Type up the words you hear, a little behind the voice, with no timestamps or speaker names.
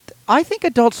I think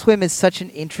Adult Swim is such an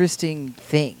interesting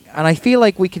thing, and I feel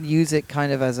like we can use it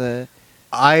kind of as a...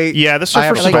 this is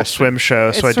our first Adult Swim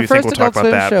show, so I do think we'll talk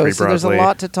about that pretty broadly. So there's a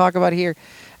lot to talk about here.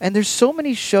 And there's so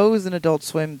many shows in Adult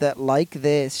Swim that, like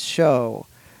this show,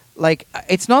 like,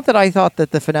 it's not that I thought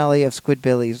that the finale of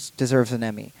Squidbillies deserves an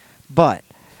Emmy, but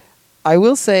I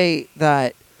will say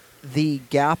that the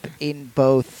gap in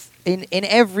both, in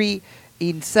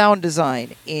sound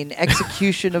design, in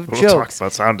execution of we'll jokes, talk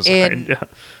about sound design,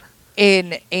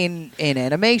 in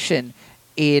animation,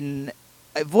 in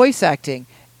voice acting,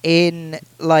 in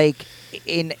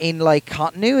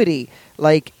continuity,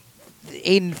 like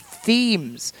in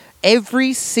themes,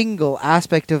 every single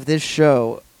aspect of this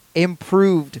show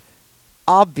improved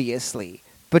obviously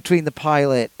between the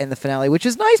pilot and the finale, which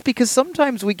is nice because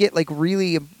sometimes we get like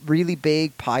really, really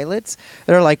big pilots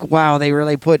that are like, wow, they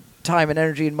really put time and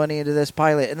energy and money into this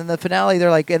pilot, and then the finale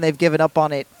they're like, and they've given up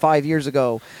on it 5 years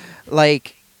ago,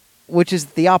 like, which is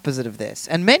the opposite of this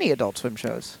and many Adult Swim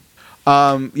shows.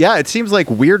 It seems like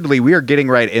weirdly we are getting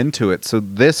right into it. So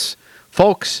this,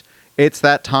 folks, it's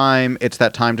that time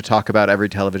to talk about every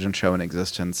television show in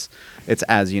existence. It's,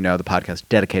 as you know, the podcast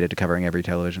dedicated to covering every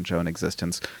television show in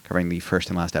existence, covering the first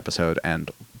and last episode and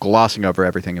glossing over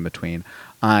everything in between.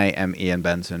 I am Ian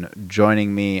Benson.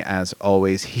 Joining me, as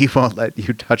always, he won't let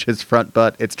you touch his front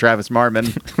butt. It's Travis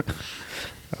Marmon.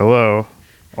 Hello.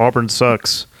 Auburn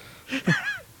sucks.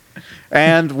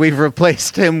 And we've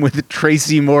replaced him with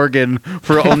Tracy Morgan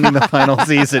for owning the final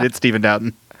season. It's Stephen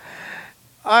Dowden.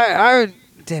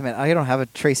 Damn it, I don't have a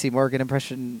Tracy Morgan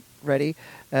impression ready.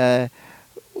 I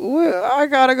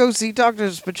gotta go see Dr.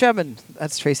 Spachemin.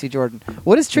 That's Tracy Jordan.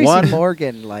 What is Tracy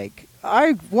Morgan like?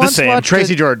 I once watched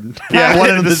Tracy Jordan. Yeah, one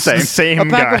and the same. A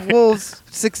pack of wolves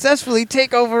successfully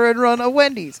take over and run a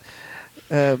Wendy's.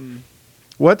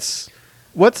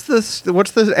 What's this?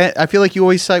 I feel like you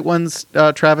always cite ones,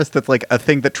 Travis, that's like a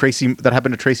thing that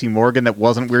happened to Tracy Morgan that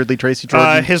wasn't weirdly Tracy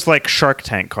Jordan. His like Shark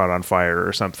Tank caught on fire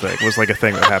or something was like a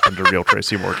thing that happened to real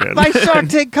Tracy Morgan. My Shark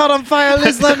Tank caught on fire,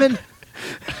 Liz Lemon.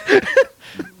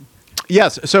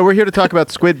 Yes, so we're here to talk about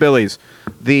Squidbillies,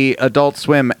 the Adult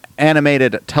Swim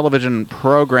animated television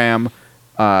program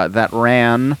that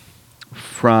ran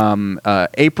from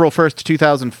April 1st,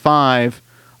 2005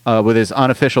 with his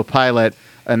unofficial pilot,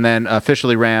 and then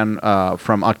officially ran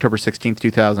from October 16th,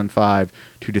 2005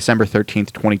 to December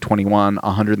 13th, 2021,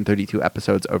 132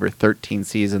 episodes over 13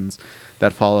 seasons.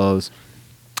 That follows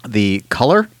the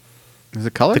Color? Is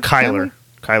it Color? The Kyler.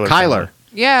 Kyler.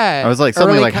 Yeah. I was like,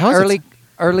 suddenly like, how is it?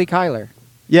 Early Kyler.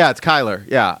 Yeah, it's Kyler.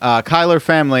 Yeah. Kyler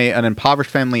family, an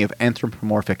impoverished family of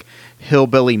anthropomorphic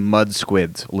hillbilly mud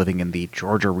squids living in the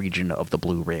Georgia region of the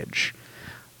Blue Ridge.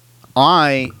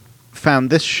 I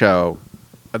found this show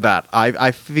that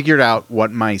I figured out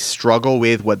what my struggle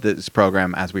with this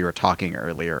program as we were talking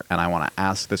earlier, and I want to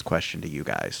ask this question to you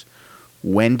guys.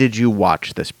 When did you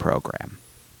watch this program?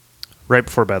 Right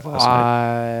before bed last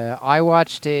night. I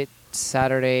watched it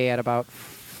Saturday at about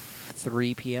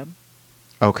 3 p.m.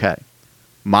 Okay.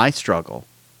 My struggle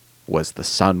was the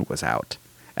sun was out,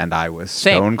 and I was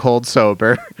stone cold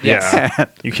sober. Yeah.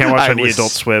 You can't watch any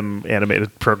Adult Swim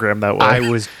animated program that way. I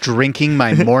was drinking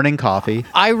my morning coffee.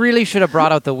 I really should have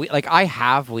brought out the weed. Like, I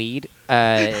have weed.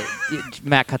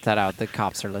 Matt, cut that out. The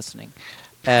cops are listening.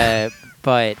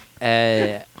 But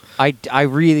I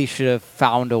really should have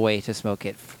found a way to smoke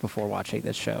it before watching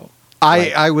this show.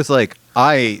 I was like,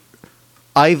 I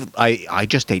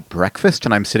just ate breakfast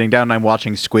and I'm sitting down and I'm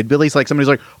watching Squidbillies. Like somebody's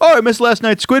like, oh, I missed last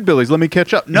night's Squidbillies. Let me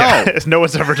catch up. No. Yeah, no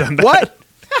one's ever done that. What?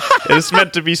 It's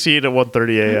meant to be seen at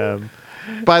 1:30 a.m.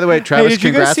 By the way, Travis, did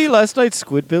you guys see last night's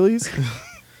Squidbillies?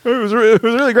 It was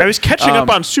really great. I was catching up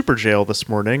on Super Jail this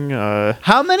morning.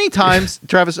 How many times,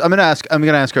 Travis? I'm gonna ask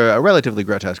a relatively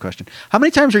grotesque question. How many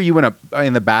times are you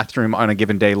in the bathroom on a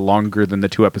given day longer than the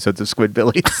 2 episodes of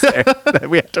Squidbillies that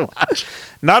we have to watch?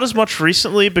 Not as much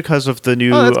recently because of the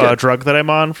new drug that I'm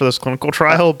on for this clinical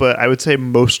trial, but I would say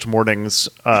most mornings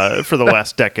for the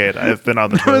last decade I've been on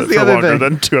the toilet for longer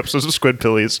than 2 episodes of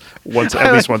Squidbillies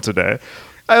at least once a day.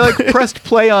 I pressed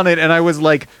play on it and I was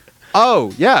like,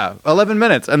 oh, yeah, 11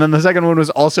 minutes. And then the second one was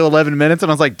also 11 minutes. And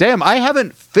I was like, damn, I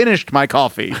haven't finished my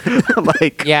coffee.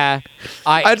 Yeah.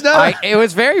 It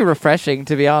was very refreshing,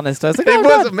 to be honest. I was like, it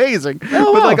was amazing.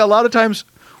 Oh, but a lot of times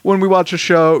when we watch a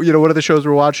show, one of the shows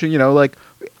we're watching,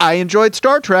 I enjoyed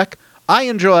Star Trek. I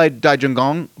enjoyed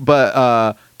Daijungang.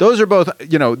 But those are both,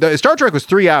 Star Trek was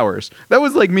 3 hours. That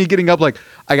was like me getting up,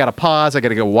 I got to pause. I got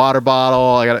to get a water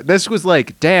bottle. This was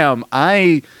like, damn,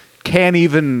 I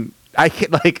can't,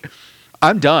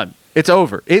 I'm done. It's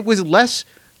over. It was less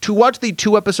to watch the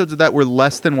 2 episodes of that were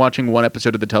less than watching 1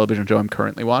 episode of the television show I'm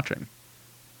currently watching.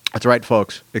 That's right,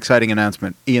 folks. Exciting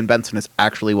announcement. Ian Benson is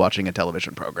actually watching a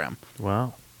television program.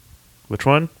 Wow. Which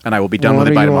one? And I will be done with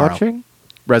it by tomorrow. Watching?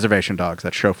 Reservation Dogs.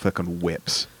 That show fucking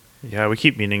whips. Yeah, we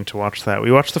keep meaning to watch that.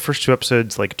 We watched the first 2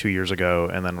 episodes like 2 years ago,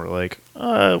 and then we're like,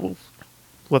 we'll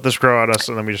let this grow on us,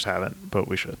 and then we just haven't, but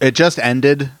we should. It just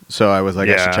ended, so I was like,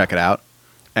 I should check it out.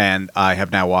 And I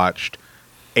have now watched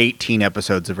 18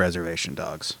 episodes of Reservation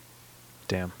Dogs.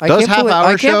 Damn. I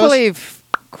can't believe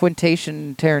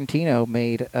Quentin Tarantino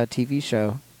made a TV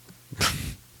show.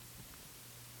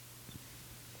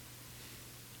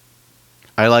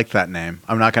 I like that name.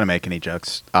 I'm not going to make any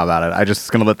jokes about it. I'm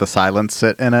just going to let the silence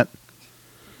sit in it.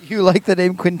 You like the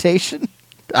name Quintation?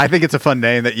 I think it's a fun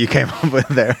name that you came up with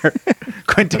there.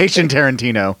 Quentin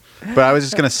Tarantino. But I was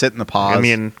just going to sit in the pause. I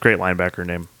mean, great linebacker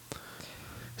name.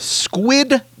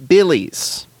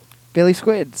 Squidbillies. Billy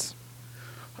Squids.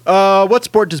 What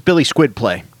sport does Billy Squid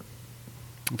play?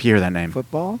 If you hear that name.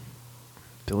 Football?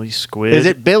 Billy Squid? Is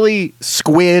it Billy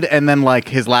Squid and then like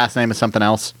his last name is something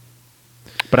else?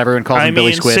 But everyone calls him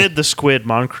Billy Squid. Sid the Squid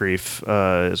Moncrief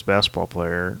is a basketball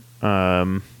player.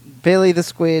 Billy the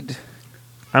Squid.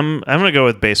 I'm going to go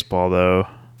with baseball, though.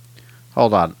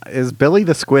 Hold on. Is Billy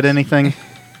the Squid anything?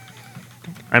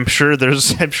 I'm sure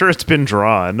it's been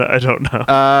drawn. I don't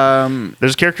know.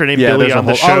 There's a character named Billy on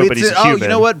the show, but he's a human. Oh, you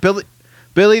know what?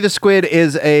 Billy the Squid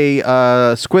is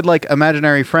a squid-like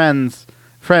imaginary friend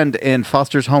in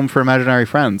Foster's Home for Imaginary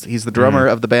Friends. He's the drummer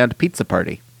of the band Pizza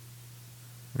Party.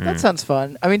 That sounds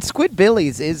fun. I mean,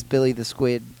 Squidbillies is Billy the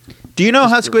Squid. Do you know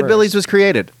how Squidbillies was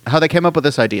created? How they came up with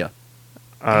this idea?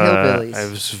 Hillbillies. I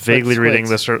was vaguely reading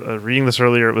this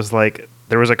earlier. It was like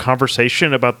there was a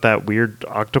conversation about that weird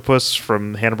octopus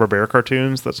from Hanna-Barbera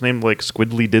cartoons that's named like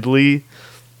Squidly Diddly.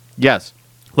 Yes.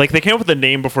 Like they came up with the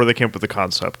name before they came up with the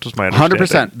concept, was my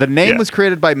understanding. 100%. The name was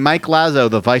created by Mike Lazo,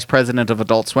 the vice president of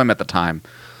Adult Swim at the time,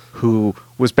 who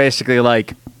was basically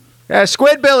like,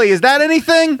 Squidbilly, is that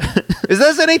anything? Is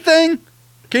this anything?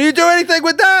 Can you do anything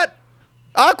with that?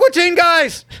 Aqua Teen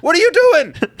guys, what are you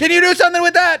doing? Can you do something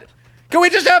with that? Can we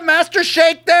just have Master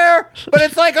Shake there, but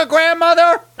it's like a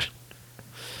grandmother?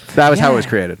 That was how it was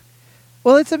created.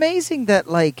 Well, it's amazing that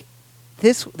like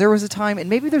there was a time, and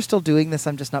maybe they're still doing this.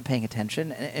 I'm just not paying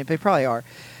attention, and they probably are.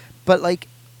 But like,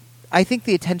 I think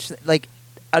the attention, like,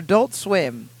 Adult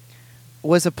Swim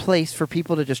was a place for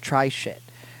people to just try shit.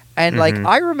 And like,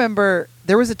 I remember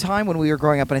there was a time when we were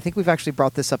growing up, and I think we've actually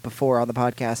brought this up before on the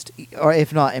podcast, or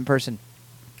if not in person,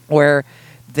 where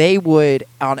they would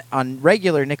on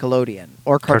regular Nickelodeon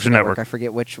or Cartoon Network, I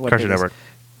forget which one. Cartoon Network.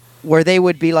 Where they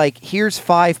would be like, "Here's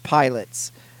 5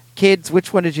 pilots, kids.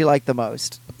 Which one did you like the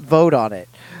most? Vote on it."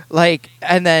 Like,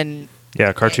 and then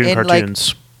cartoons. Like,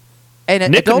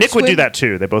 and Nick would do that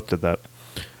too. They both did that.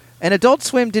 And Adult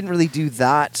Swim didn't really do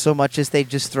that so much as they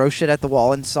just throw shit at the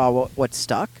wall and saw what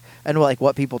stuck and like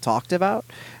what people talked about.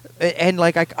 And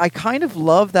like I kind of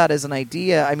love that as an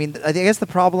idea. I mean, I guess the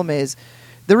problem is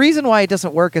the reason why it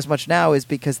doesn't work as much now is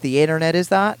because the internet is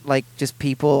that, like, just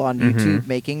people on YouTube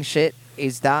making shit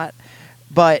is that.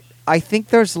 But I think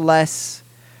there's less.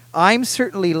 I'm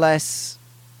certainly less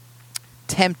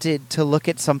tempted to look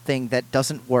at something that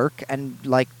doesn't work and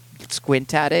like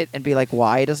squint at it and be like,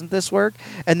 why doesn't this work?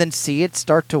 And then see it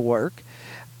start to work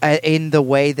in the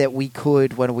way that we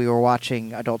could when we were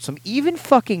watching Adult Swim. Even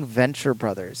fucking Venture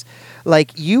Brothers.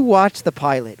 Like, you watch the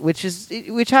pilot, which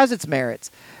has its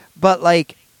merits, but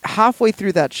like halfway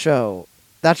through that show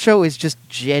is just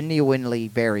genuinely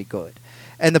very good.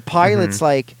 And the pilot's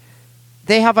like,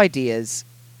 they have ideas.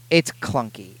 It's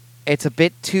clunky. It's a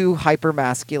bit too hyper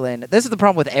masculine. This is the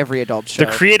problem with every adult show.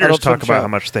 The creators talk about how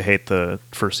much they hate the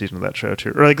first season of that show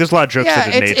too. Or like, there's a lot of jokes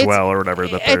that didn't age well or whatever.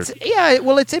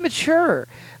 It's immature.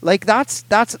 Like that's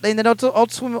and then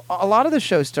Adult Swim. A lot of the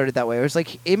shows started that way. It was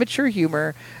like immature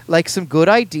humor, like some good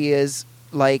ideas,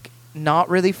 like not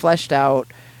really fleshed out,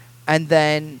 and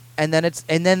then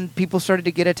people started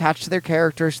to get attached to their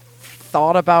characters,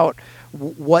 thought about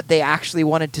what they actually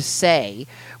wanted to say,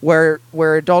 where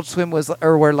Adult Swim was,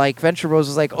 or where like Venture Bros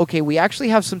was like, okay, we actually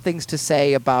have some things to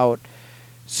say about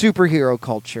superhero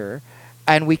culture,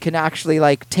 and we can actually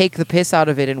like take the piss out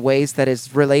of it in ways that is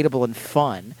relatable and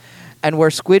fun. And where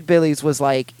Squidbillies was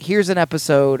like, here's an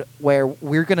episode where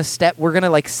we're gonna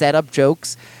like set up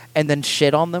jokes and then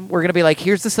shit on them. We're gonna be like,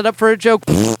 here's the setup for a joke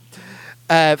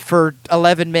for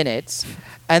 11 minutes.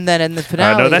 And then in the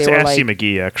finale, no, that's they were Assy like,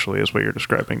 McGee, actually, is what you're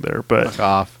describing there. But fuck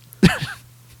off.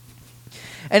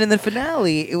 And in the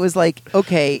finale, it was like,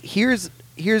 okay, here's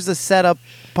the setup,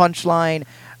 punchline,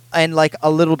 and like a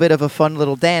little bit of a fun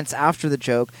little dance after the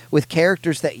joke with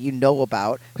characters that you know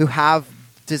about who have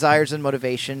desires and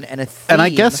motivation and a theme. And I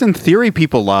guess in theory,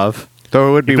 people love. Though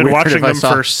it would be You've been weird watching if I them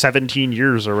saw, for 17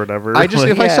 years or whatever.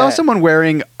 if I Yeah. saw someone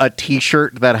wearing a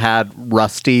T-shirt that had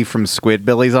Rusty from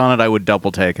Squidbillies on it, I would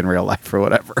double take in real life or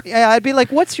whatever. Yeah, I'd be like,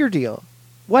 "What's your deal?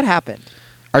 What happened?"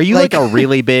 Are you like Like- a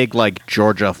really big like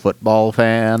Georgia football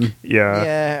fan? yeah.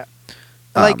 Yeah,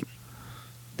 Um, like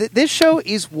this show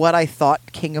is what I thought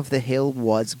King of the Hill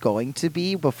was going to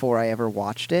be before I ever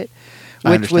watched it,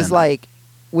 I which was understand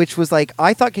like,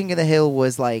 I thought King of the Hill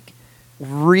was like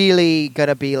really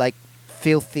gonna be like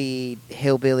filthy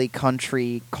hillbilly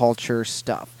country culture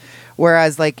stuff,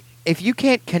 whereas like if you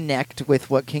can't connect with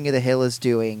what King of the Hill is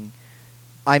doing,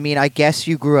 I mean, I guess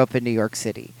you grew up in New York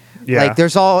City. Yeah. Like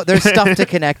there's stuff to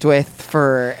connect with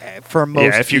for most.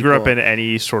 Yeah, if you grew up people. in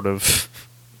any sort of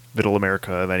middle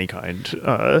America of any kind,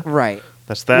 Right.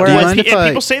 that's that. Whereas- Well, mind if and I-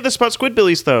 people say this about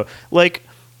Squidbillies, though. Like,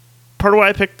 part of why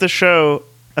I picked the show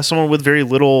as someone with very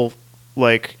little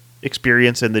like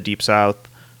experience in the Deep South,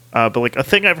 but like a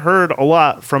thing I've heard a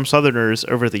lot from Southerners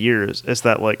over the years is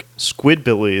that like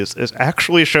Squidbillies is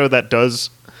actually a show that does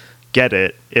get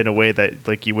it in a way that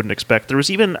like you wouldn't expect. There was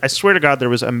even, I swear to God, there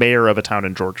was a mayor of a town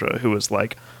in Georgia who was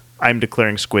like, "I'm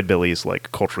declaring Squidbillies like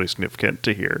culturally significant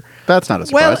to hear." That's not a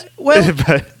surprise. Well,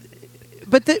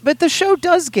 But but the show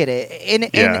does get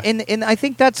it, Yeah. and I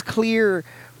think that's clear,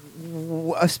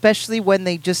 especially when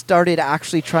they just started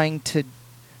actually trying to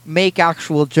make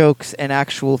actual jokes and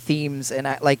actual themes, and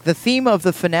like the theme of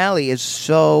the finale is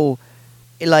so,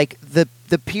 like the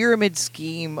pyramid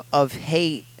scheme of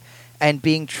hate and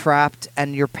being trapped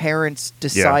and your parents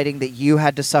deciding that you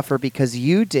had to suffer because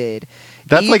you did.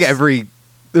 That's like is-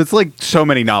 it's like so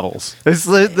many novels. This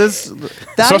That It's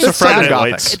is also so- Friday Night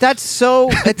Gothic. Lights. That's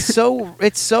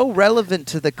it's so relevant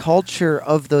to the culture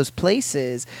of those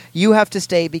places. You have to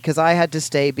stay because I had to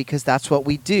stay because that's what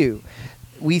we do.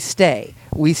 We stay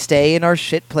in our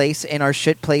shit place,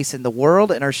 in the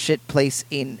world, in our shit place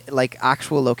in like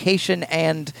actual location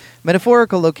and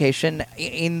metaphorical location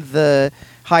in the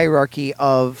hierarchy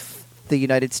of the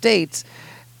United States.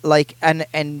 Like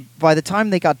and by the time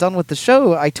they got done with the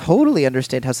show, I totally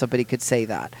understand how somebody could say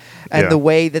that, and Yeah. the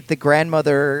way that the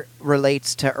grandmother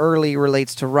relates to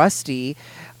Rusty,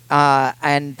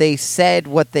 and they said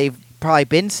what they've probably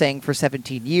been saying for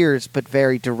 17 years, but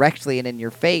very directly and in your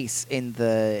face in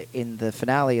the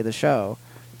finale of the show.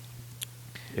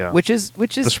 yeah. Which is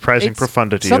The surprising it's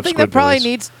profundity of something that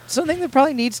Squidbillies.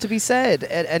 probably needs to be said,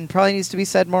 and probably needs to be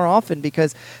said more often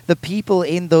because the people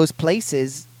in those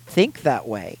places think that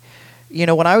way. You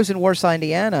know, when I was in Warsaw,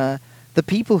 Indiana, the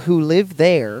people who lived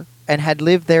there and had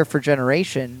lived there for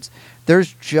generations,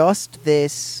 there's just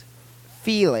this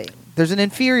feeling. There's an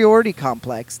inferiority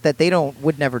complex that they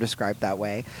would never describe that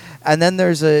way, and then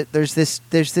there's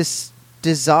this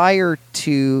desire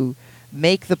to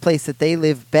make the place that they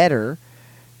live better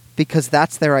because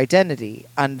that's their identity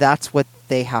and that's what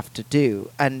they have to do.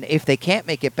 And if they can't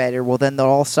make it better, well, then they'll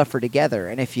all suffer together.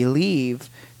 And if you leave,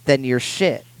 then you're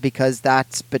shit because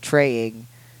that's betraying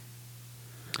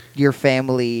your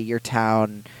family, your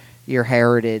town, your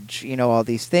heritage, you know, all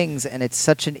these things. And it's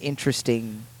such an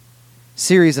interesting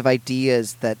series of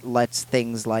ideas that lets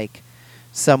things like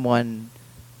someone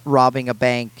robbing a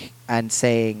bank and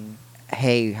saying,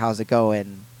 "Hey, how's it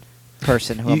going?"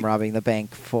 person who I'm robbing the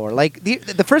bank for. Like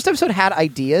the first episode had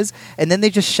ideas, and then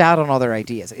they just shout on all their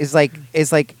ideas. It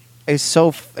was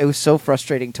so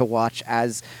frustrating to watch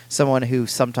as someone who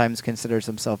sometimes considers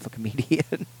himself a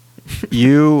comedian.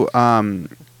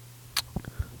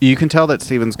 You can tell that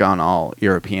Steven's gone all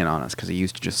European on us because he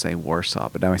used to just say Warsaw,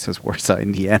 but now he says Warsaw,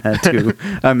 Indiana to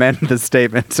amend the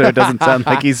statement so it doesn't sound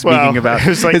like he's speaking about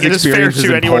it's like, his it is fair experiences to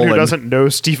in anyone Poland. who doesn't know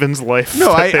Steven's life.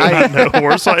 No, that they don't know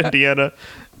Warsaw, Indiana.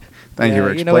 Thank you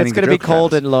for You know, it's explaining going to the be joke,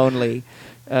 cold Travis. and lonely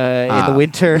in the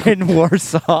winter in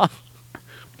Warsaw.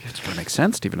 It doesn't make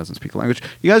sense. Steven doesn't speak the language.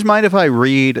 You guys mind if I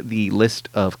read the list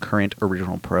of current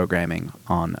original programming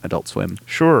on Adult Swim?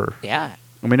 Sure. Yeah.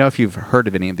 Let me know if you've heard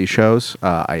of any of these shows.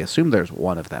 I assume there's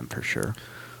one of them for sure.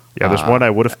 Yeah, there's one I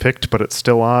would have picked, but it's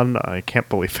still on. I can't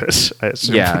believe it. I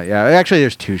assume. Yeah. Actually,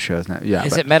 there's two shows now. Yeah.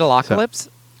 Is but- it Metalocalypse?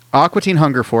 Aqua Teen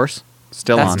Hunger Force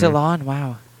still That's on. still on.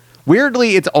 Wow.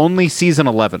 Weirdly, it's only season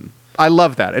 11. I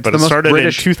love that. It's But the it most started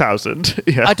British. in 2000.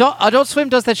 Yeah. Adult Swim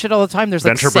does that shit all the time. There's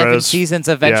like Venture 7 Bros. seasons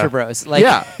of Venture Yeah. Bros. Like,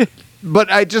 Yeah. But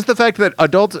just the fact that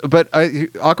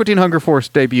Aqua Teen Hunger Force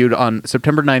debuted on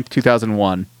September 9th,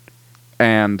 2001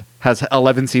 and has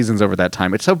 11 seasons over that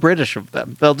time. It's so British of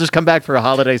them. They'll just come back for a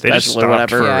holiday They just special or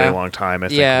stopped whatever. for a Yeah. really long time, I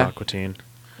think, Yeah. Aqua Teen.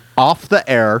 Off the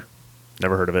Air,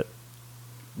 Never heard of it.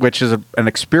 which is an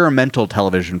experimental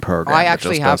television program. I that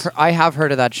actually just does- I have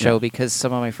heard of that show Yeah. because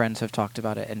some of my friends have talked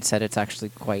about it and said it's actually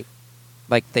quite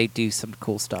like they do some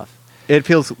cool stuff. It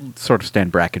feels sort of Stan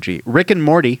Brakhage. Rick and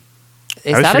Morty.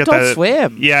 Is that Adult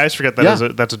Swim? Yeah, I always forget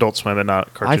that that's Adult Swim and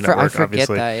not Cartoon Network, I forget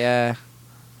obviously. that, yeah.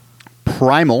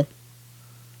 Primal.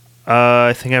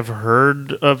 I think I've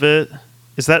heard of it.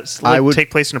 Is that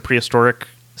take place in a prehistoric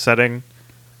setting?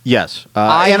 Yes.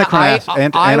 I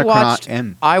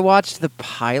watched the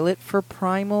pilot for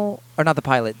Primal, or not the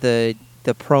pilot, the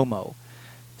promo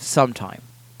sometime.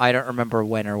 I don't remember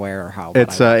when or where or how.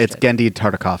 It's Genndy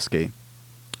Tartakovsky.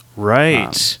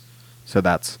 Right. So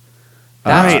that's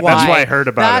why I heard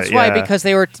about it. That's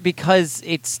why, because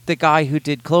it's the guy who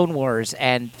did Clone Wars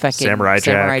and fucking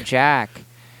Samurai Jack.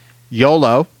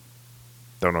 YOLO.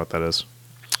 Don't know what that is.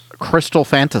 Crystal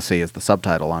Fantasy is the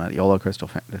subtitle on it. YOLO Crystal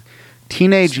Fantasy.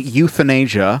 Teenage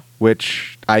Euthanasia,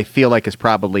 which I feel like is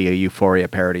probably a Euphoria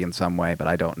parody in some way, but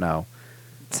I don't know.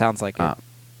 Sounds like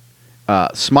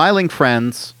it. Smiling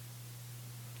Friends,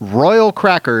 Royal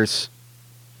Crackers,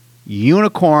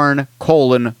 Unicorn,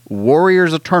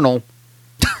 Warriors Eternal,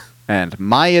 and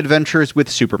My Adventures with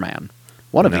Superman.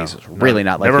 One of these is really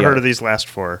not like never the heard other. of these last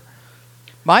four.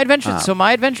 My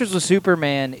Adventures with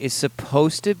Superman is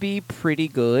supposed to be pretty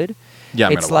good. Yeah,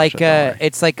 it's like a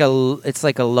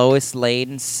Lois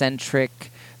Lane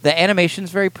centric. The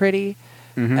animation's very pretty,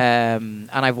 and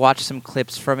I've watched some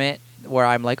clips from it where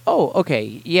I'm like, oh,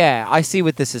 okay, yeah, I see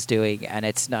what this is doing, and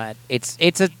it's not.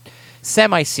 It's a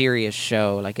semi-serious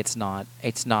show. Like it's not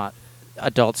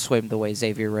Adult Swim the way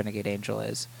Xavier Renegade Angel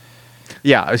is.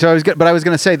 Yeah, so I was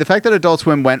going to say the fact that Adult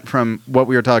Swim went from what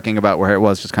we were talking about, where it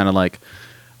was just kind of like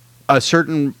a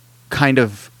certain kind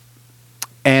of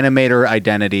animator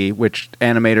identity, which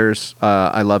animators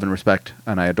I love and respect,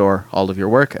 and I adore all of your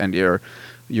work, and your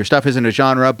stuff isn't a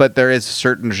genre, but there is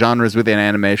certain genres within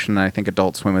animation, and I think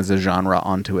Adult Swim is a genre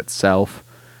onto itself,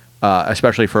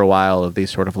 especially for a while of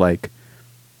these sort of like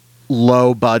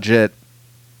low budget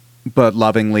but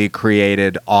lovingly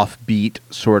created offbeat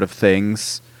sort of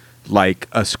things, like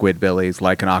a Squidbillies,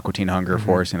 like an Aqua Teen Hunger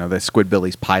Force. You know, the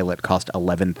Squidbillies pilot cost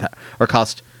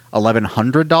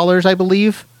 $1,100, I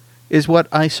believe, is what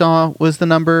I saw was the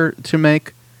number to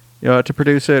make, to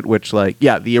produce it. Which, like,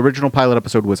 yeah, the original pilot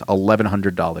episode was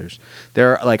 $1,100.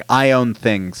 There are, like, I own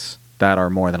things that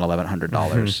are more than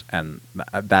 $1,100, and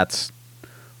that's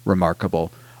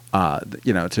remarkable.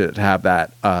 To have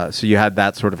that. So you had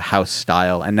that sort of house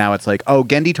style, and now it's like, oh,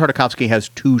 Genndy Tartakovsky has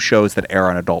 2 shows that air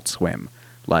on Adult Swim.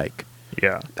 Like,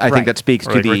 yeah, I think that speaks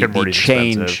to the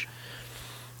change. Expensive.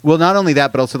 Well, not only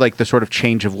that, but also like the sort of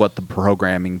change of what the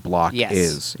programming block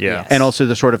is. Yeah. Yes. And also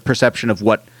the sort of perception of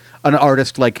what an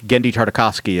artist like Genndy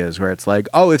Tartakovsky is, where it's like,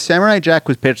 oh, if Samurai Jack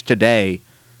was pitched today,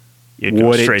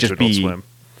 would it just be Swim.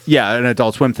 Yeah, an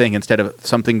Adult Swim thing instead of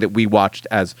something that we watched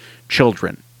as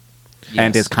children,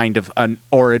 and is kind of an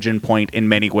origin point in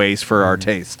many ways for our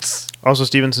tastes. Also,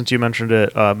 Steven, since you mentioned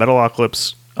it,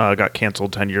 Metalocalypse got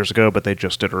canceled 10 years ago, but they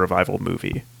just did a revival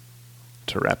movie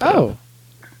to wrap it up.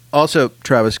 Also,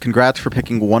 Travis, congrats for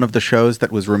picking one of the shows that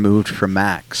was removed from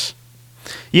Max.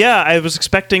 Yeah, I was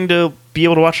expecting to be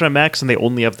able to watch it on Max, and they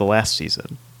only have the last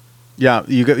season. Yeah,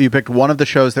 you picked one of the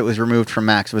shows that was removed from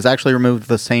Max. It was actually removed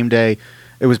the same day.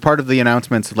 It was part of the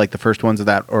announcements, like the first ones of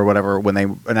that or whatever, when they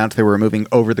announced they were removing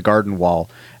Over the Garden Wall.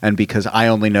 And because I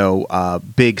only know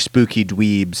big spooky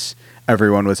dweebs,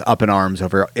 everyone was up in arms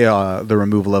over the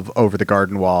removal of Over the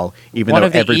Garden Wall. Even one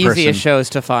though of the easiest shows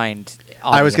to find.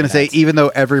 I was going to say, even though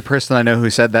every person I know who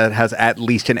said that has at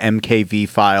least an MKV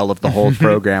file of the whole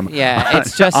program,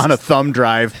 it's just on a thumb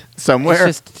drive somewhere.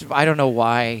 It's just, I don't know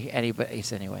why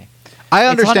anybody's anyway. I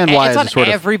understand why it's on sort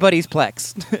of everybody's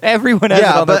Plex. Everyone has it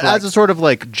on their Plex. As a sort of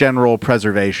like general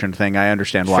preservation thing, I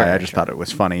understand why. I just thought it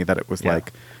was funny that it was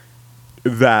like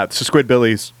that. So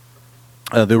Squidbillies,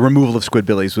 the removal of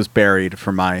Squidbillies was buried,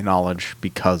 from my knowledge,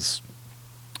 because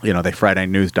they Friday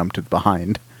news dumped it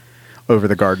behind Over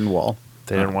the Garden Wall.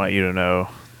 They didn't want you to know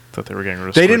that they were getting rid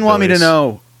of Squidbillies. They didn't want me to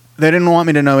know. They didn't want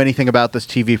me to know anything about this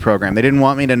TV program. They didn't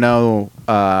want me to know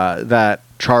that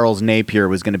Charles Napier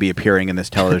was going to be appearing in this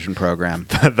television program.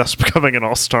 Thus becoming an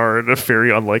all-star in a very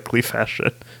unlikely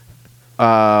fashion.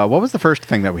 What was the first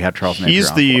thing that we had Charles Napier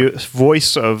on the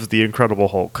voice of the Incredible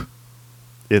Hulk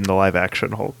in the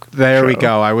live-action Hulk There show. We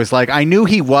go. I was like, I knew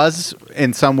he was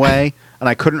in some way, and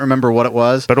I couldn't remember what it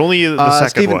was. But only the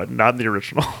second one, not the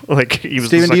original. He was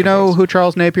Steven, do you know who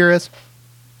Charles Napier is?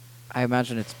 I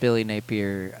imagine it's Billy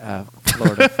Napier,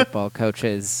 Florida football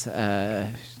coach's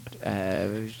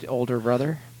older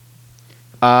brother.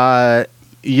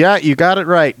 Yeah, you got it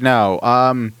right.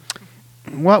 No.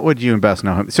 What would you best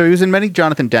know him? So he was in many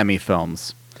Jonathan Demme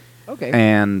films. Okay.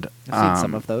 And I've seen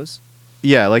some of those.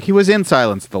 Yeah, like he was in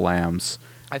Silence of the Lambs.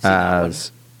 I've seen that one.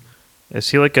 Is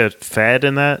he like a fad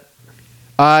in that?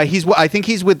 I think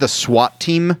he's with the SWAT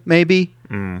team, maybe,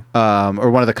 or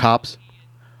one of the cops.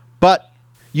 But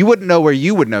you wouldn't know where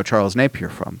you would know Charles Napier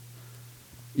from.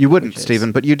 You wouldn't,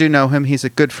 Stephen, but you do know him. He's a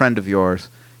good friend of yours.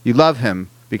 You love him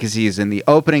because he's in the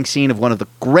opening scene of one of the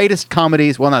greatest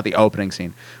comedies. Well, not the opening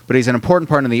scene, but he's an important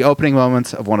part in the opening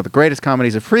moments of one of the greatest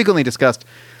comedies, a frequently discussed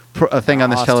thing on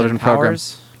this television program.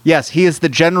 Yes, he is the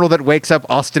general that wakes up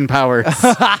Austin Powers.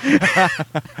 The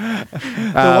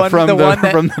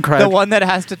one that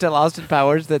has to tell Austin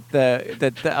Powers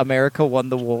that America won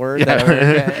the war.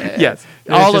 Yeah. Yes,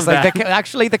 all of that.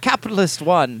 Actually, the capitalist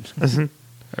won.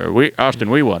 Austin,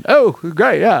 we won. Oh,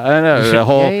 great! Yeah, I know. The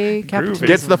whole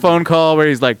gets the phone call where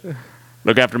he's like,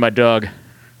 "Look after my dog,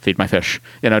 feed my fish."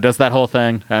 Does that whole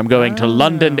thing. I'm going to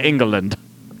London, England.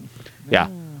 Yeah.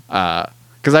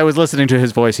 Because I was listening to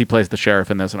his voice. He plays the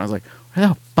sheriff in this, and I was like, where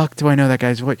the fuck do I know that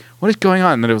guy's voice? What is going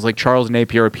on? And then it was like Charles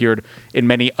Napier appeared in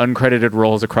many uncredited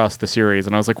roles across the series,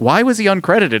 and I was like, why was he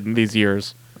uncredited in these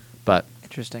years? But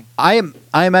interesting. I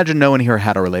imagine no one here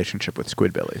had a relationship with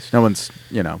Squidbillies. No one's,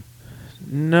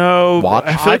 No,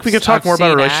 I feel like we could talk more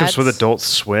about relationships with ads. Adult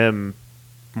Swim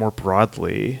more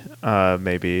broadly,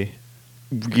 maybe.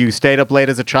 You stayed up late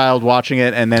as a child watching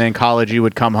it, and then in college you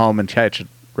would come home and catch it,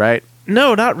 right?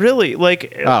 No, not really.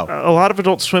 Like, a lot of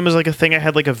Adult Swim is like a thing I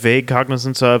had like a vague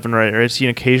cognizance of, and I'd see an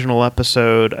occasional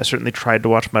episode. I certainly tried to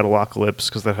watch Metalocalypse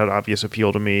because that had obvious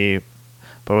appeal to me,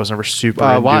 but I was never super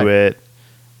into it.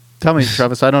 Tell me,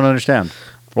 Travis, I don't understand.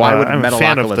 Why would I'm a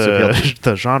fan of appeal to you?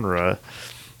 the genre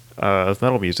of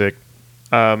metal music.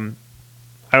 I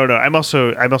don't know. I'm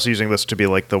also using this to be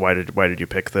like the why did you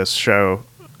pick this show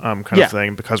kind of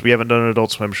thing, because we haven't done an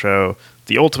Adult Swim show.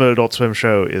 The ultimate Adult Swim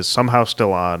show is somehow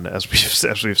still on, as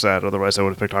we've said. Otherwise, I would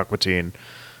have picked Aqua Teen.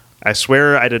 I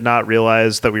swear I did not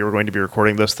realize that we were going to be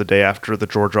recording this the day after the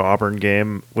Georgia-Auburn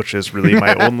game, which is really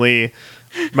my only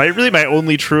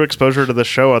true exposure to the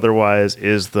show. Otherwise,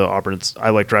 is the I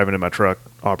Like Driving in My Truck,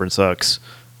 Auburn Sucks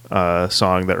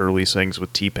song that Early sings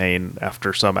with T-Pain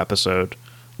after some episode.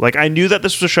 Like, I knew that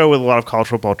this was a show with a lot of college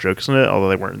football jokes in it, although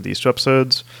they weren't in these two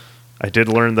episodes. I did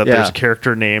learn that there's a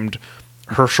character named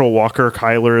Herschel Walker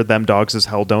Kyler, them dogs as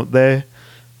hell, don't they?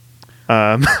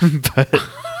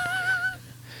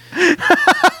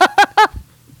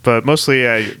 But mostly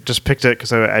I just picked it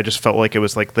because I just felt like it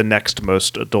was like the next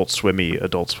most Adult Swim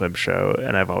show.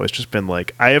 And I've always just been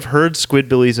like, I have heard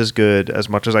Squidbillies is good as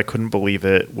much as I couldn't believe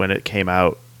it when it came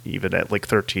out, even at like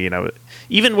 13.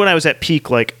 Even when I was at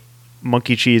peak, like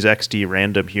Monkey Cheese XD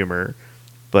random humor,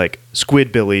 like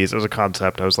Squidbillies as a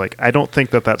concept, I was like, I don't think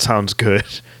that sounds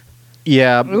good.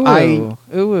 Yeah,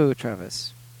 ooh,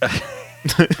 Travis.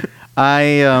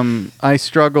 I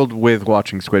struggled with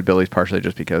watching Squidbillies partially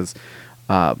just because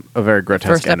a very grotesque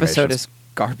First animation. episode is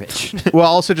garbage. Well,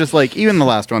 also just like even the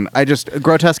last one,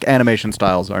 grotesque animation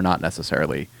styles are not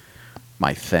necessarily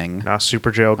my thing. Not a Super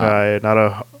Jail guy.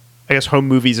 I guess Home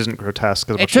Movies isn't grotesque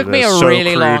as much as it took me a so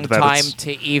really crude long that time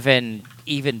to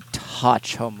even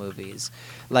touch Home Movies.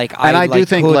 Like, I do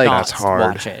think could like not that's hard.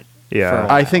 watch it. Yeah,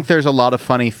 I think there's a lot of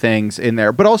funny things in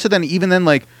there, but also even then,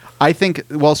 like I think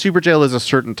while Super Jail is a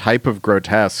certain type of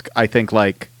grotesque, I think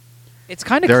like it's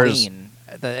kind of clean.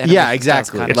 Yeah,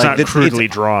 exactly. It's like, not crudely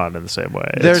drawn in the same way.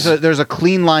 There's a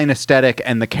clean line aesthetic,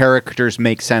 and the characters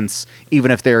make sense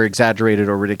even if they're exaggerated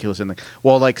or ridiculous. And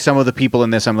like some of the people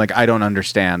in this, I'm like, I don't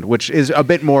understand, which is a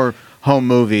bit more Home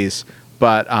Movies.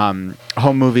 But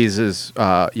Home Movies is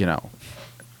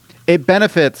it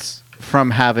benefits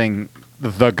from having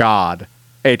the God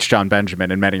H. John Benjamin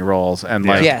in many roles, and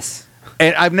like yes.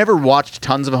 And I've never watched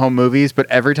tons of Home Movies, but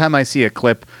every time I see a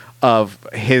clip of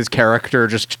his character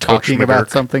just talking about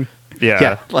something,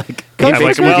 like I'm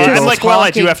like, well,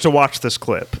 I do have to watch this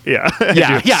clip. Yeah,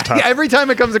 yeah. Every time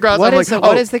it comes across, what I'm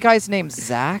is the guy's name?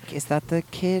 Zach? Is that the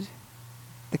kid?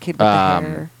 The kid with the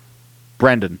hair?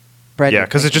 Brendan. Yeah,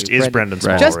 because it just is Brendan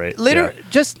Small, right?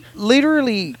 Just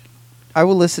literally, I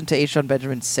will listen to H. John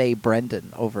Benjamin say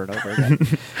Brendan over and over again.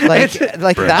 like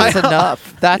that's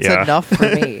enough. That's enough for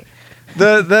me.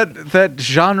 That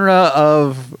genre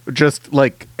of just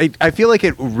like I feel like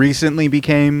it recently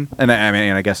became, and I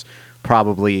mean I guess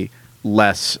probably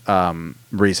less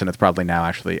recent. It's probably now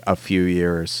actually a few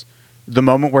years. The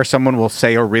moment where someone will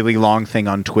say a really long thing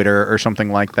on Twitter or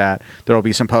something like that, there will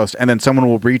be some post, and then someone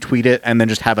will retweet it, and then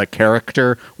just have a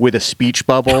character with a speech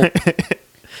bubble.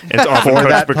 It's often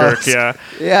Coach McGurk,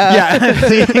 yeah.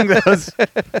 Seeing those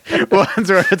ones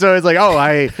where it's always like, oh,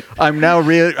 I'm now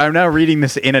reading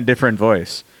this in a different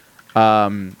voice.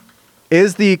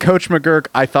 Is the Coach McGurk,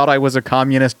 I thought I was a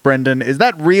communist, Brendan, is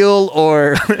that real,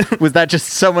 or was that just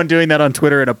someone doing that on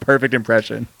Twitter in a perfect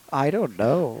impression? I don't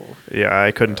know. Yeah,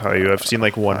 I couldn't tell you. I've seen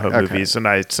like one home movies, and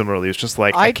I similarly was just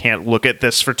like, I can't look at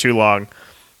this for too long.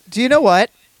 Do you know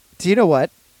what?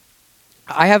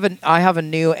 I have a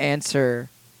new answer.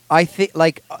 I think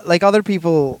like other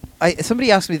people.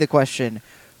 Somebody asked me the question,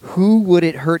 who would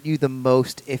it hurt you the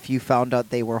most if you found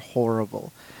out they were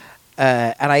horrible?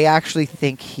 And I actually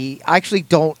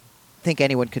don't think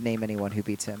anyone could name anyone who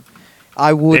beats him.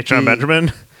 I would H. John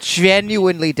Benjamin?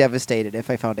 Genuinely devastated if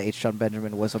I found H. John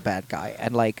Benjamin was a bad guy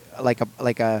and like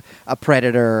a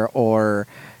predator or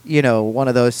one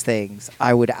of those things.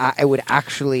 I would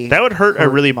actually that would hurt a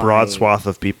really broad swath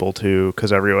of people too,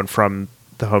 because everyone from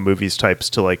the home movies types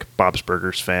to like Bob's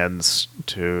Burgers fans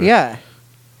to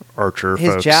Archer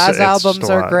his folks. jazz albums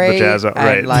are great. The jazz,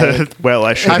 right? Like, well,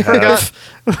 I should have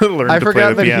learned to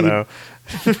play the piano.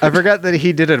 I forgot that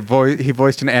he did he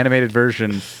voiced an animated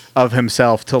version of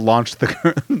himself to launch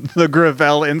the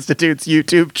Gravel Institute's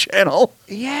YouTube channel.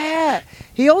 Yeah,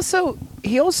 he also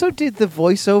did the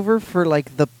voiceover for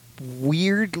like the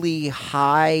weirdly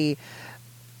high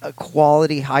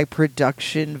quality, high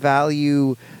production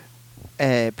value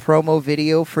promo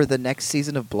video for the next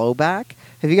season of Blowback.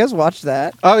 Have you guys watched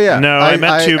that? Oh yeah, no, I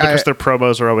meant to because their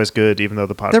promos are always good, even though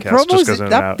the podcast just goes in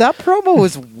and out. That promo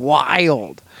was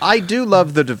wild. I do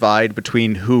love the divide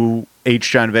between who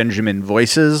H. John Benjamin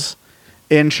voices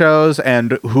in shows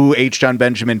and who H. John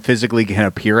Benjamin physically can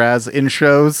appear as in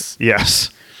shows. Yes.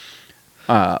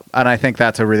 And I think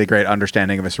that's a really great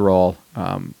understanding of his role.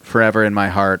 Forever in my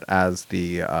heart as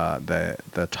the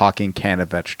talking can of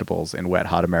vegetables in Wet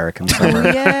Hot American Summer.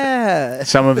 Yeah.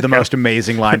 Some of the most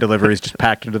amazing line deliveries just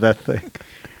packed into that thing.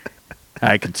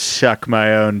 I could suck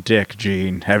my own dick,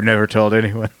 Gene. I've never told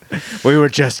anyone. We were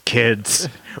just kids.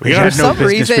 We had no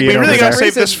business being we really over got to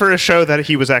there. save this for a show that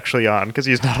he was actually on, because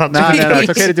he's not on. No, it's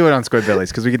okay to do it on Squidbillies,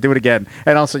 because we can do it again.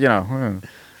 And also,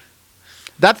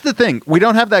 that's the thing. We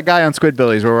don't have that guy on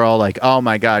Squidbillies where we're all like, "Oh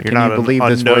my God, can you believe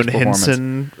this voice performance?"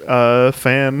 Henson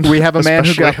fan. We have a man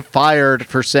who got fired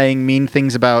for saying mean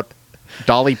things about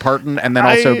Dolly Parton, and then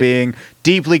also being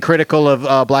deeply critical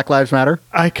of Black Lives Matter.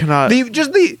 I cannot.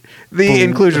 The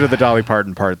inclusion of the Dolly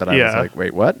Parton part that I was like,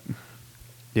 wait, what?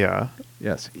 Yeah.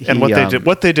 Yes. And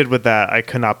what they did with that, I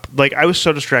cannot. Like, I was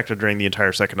so distracted during the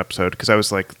entire second episode because I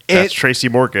was like, that's Tracy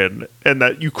Morgan, and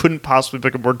that you couldn't possibly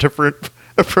pick a more different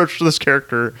approach to this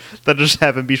character than just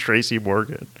have him be Tracy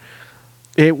Morgan.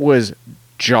 It was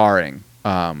jarring.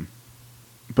 But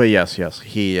yes,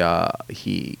 he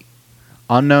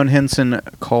unknown Henson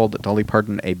called Dolly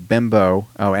Parton a bimbo.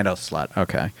 Oh, and a slut.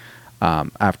 Okay.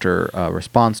 After a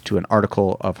response to an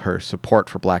article of her support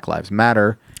for Black Lives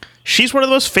Matter. She's one of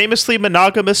the most famously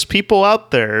monogamous people out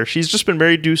there. She's just been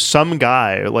married to some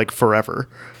guy, like, forever.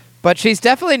 But she's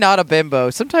definitely not a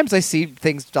bimbo. Sometimes I see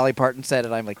things Dolly Parton said,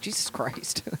 and I'm like, Jesus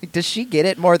Christ. Like, does she get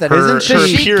it more than... Her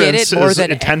appearance is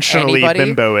intentionally anybody?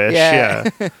 bimbo-ish,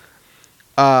 yeah.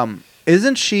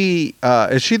 Isn't she...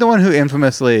 is she the one who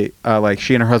infamously,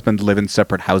 she and her husband live in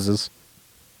separate houses?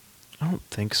 I don't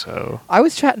think so. I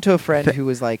was chatting to a friend who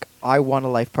was like, I want a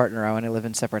life partner. I want to live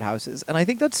in separate houses. And I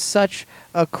think that's such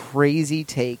a crazy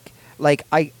take. Like,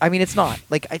 I mean, it's not.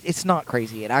 Like, it's not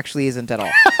crazy. It actually isn't at all.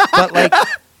 But, like,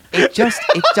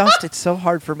 it's so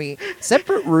hard for me.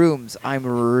 Separate rooms, I'm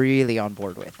really on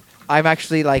board with. I'm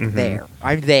actually, like, there.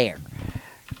 I'm there.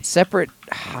 Separate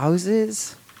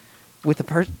houses with a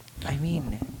person, I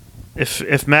mean...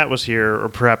 If Matt was here, or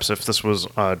perhaps if this was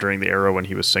during the era when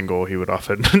he was single, he would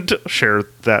often share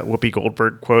that Whoopi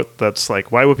Goldberg quote that's like,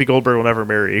 why Whoopi Goldberg will never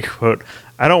marry, quote,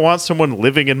 I don't want someone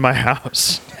living in my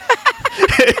house.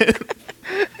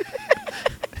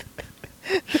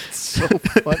 It's so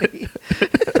funny.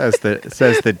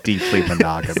 Says the deeply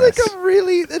monogamous. It's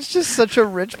like it's just such a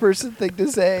rich person thing to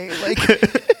say. Like,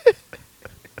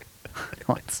 I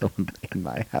want someone in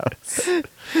my house.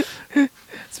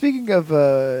 Speaking of,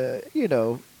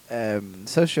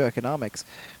 socioeconomics,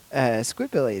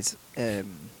 Squidbillies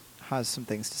has some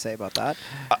things to say about that.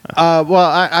 Well,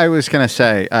 I was going to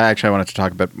say, I wanted to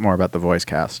talk a bit more about the voice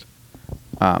cast.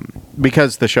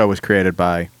 Because the show was created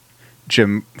by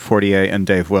Jim Fortier and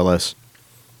Dave Willis,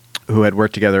 who had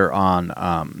worked together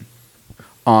on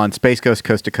Space Ghost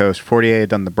Coast to Coast. Fortier had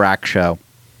done the Brack show.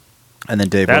 And then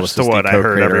Dave Willis is the one I heard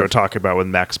co-creator. everyone talking about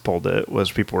when Max pulled it,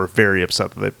 was people were very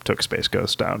upset that they took Space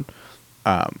Ghost down.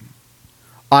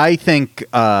 I think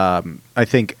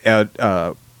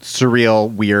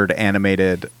surreal, weird,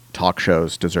 animated talk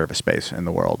shows deserve a space in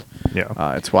the world.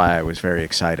 Yeah, it's why I was very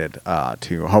excited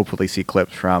to hopefully see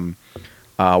clips from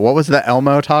what was the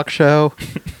Elmo talk show?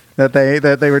 that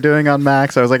they were doing on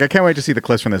Max. I was like, I can't wait to see the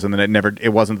clips from this, and then it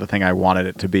wasn't the thing I wanted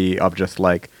it to be, of just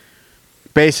like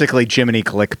basically Jiminy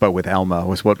Glick but with Elmo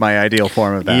was what my ideal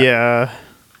form of that. Yeah.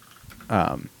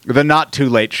 The Not Too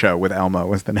Late Show with Elmo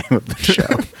was the name of the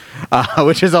show,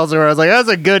 which is also where I was like, that's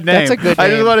a good name. That's a good name. I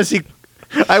just want to see.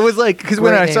 I was like, because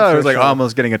when I saw it, I was like, oh,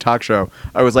 Elmo's getting a talk show.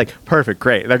 I was like, perfect,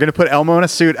 great. They're going to put Elmo in a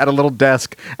suit at a little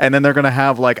desk, and then they're going to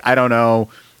have, like, I don't know,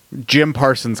 Jim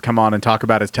Parsons come on and talk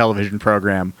about his television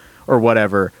program or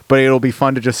whatever. But it'll be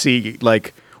fun to just see,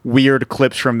 like, weird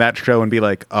clips from that show and be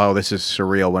like, oh, this is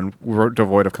surreal when we're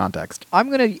devoid of context. I'm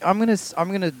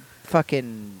gonna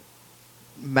fucking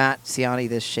Matt Ciani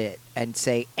this shit and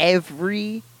say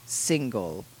every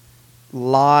single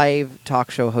live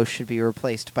talk show host should be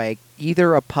replaced by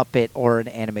either a puppet or an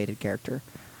animated character.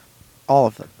 All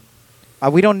of them.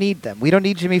 We don't need them. We don't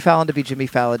need Jimmy Fallon to be Jimmy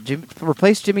Fallon.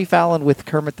 Replace Jimmy Fallon with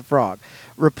Kermit the Frog.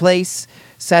 Replace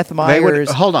Seth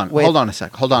Meyers. Hold on a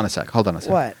sec.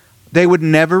 What? They would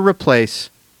never replace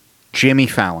Jimmy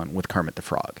Fallon with Kermit the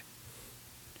Frog.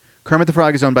 Kermit the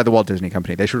Frog is owned by the Walt Disney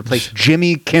Company. They should replace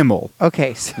Jimmy Kimmel.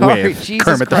 Okay, sorry. With Jesus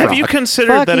Kermit the Christ. Frog. Have you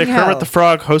considered that a Fucking Kermit hell. the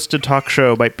Frog hosted talk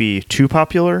show might be too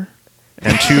popular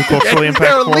and too culturally They're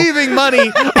impactful? leaving money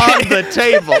on the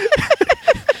table.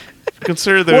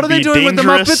 Consider that What are would they be doing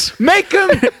dangerous. with the Muppets? Make them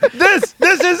this.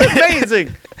 This is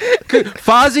amazing.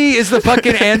 Fozzie is the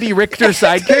fucking Andy Richter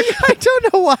sidekick. I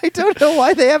don't know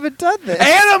why they haven't done this.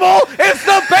 Animal is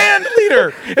the band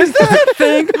leader. Is that a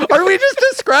thing? Are we just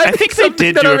describing? I think they something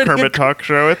did that do a already Kermit talk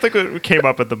show. I think it came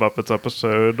up in the Muppets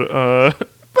episode.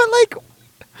 But like,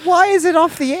 why is it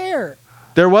off the air?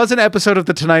 There was an episode of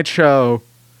The Tonight Show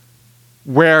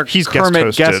where He's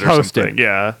Kermit guest or hosted. something.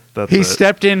 Yeah, that's He it.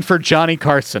 stepped in for Johnny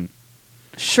Carson.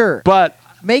 Sure, But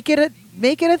make it a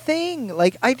thing.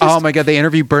 Like I just. oh my god, they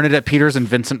interviewed Bernadette Peters and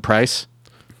Vincent Price.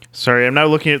 Sorry, I'm now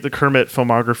looking at the Kermit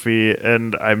filmography,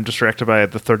 and I'm distracted by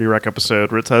the 30 Rock episode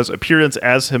where it says appearance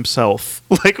as himself.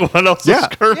 Like, what else is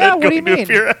Kermit Yeah, what do you going to mean?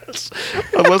 appear as?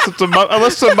 Unless it's a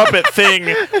Muppet thing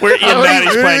where in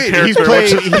that he's playing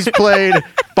character. He's played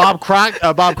Bob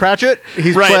Cratchit.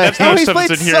 He's Right, played, that's Oh, most he's of it's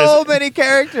played in here. so many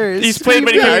characters. He's played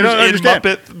many Yeah, I don't characters in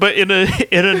understand. Muppet, but in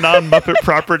a non-Muppet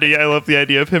property. I love the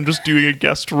idea of him just doing a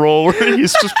guest role where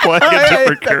he's just playing a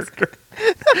different character. the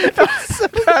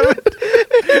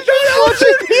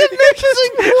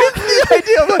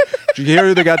idea of like, did you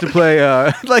hear they got to play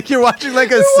like you're watching like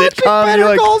a sitcom and Better you're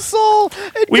like Call Saul,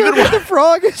 and We've been Kermit the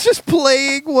Frog is just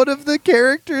playing one of the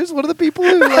characters, one of the people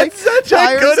who like such a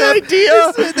hires good him.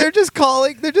 idea. They're just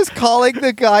calling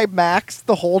the guy Max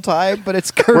the whole time, but it's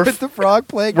Kermit the Frog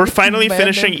playing. We're finally man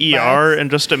finishing named ER Max.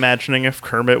 and just imagining if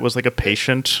Kermit was like a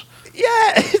patient.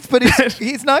 Yeah, but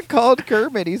he's not called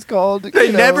Kermit. He's called. they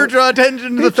never draw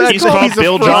attention to the fact He's that called he's a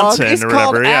Bill frog. Johnson. He's or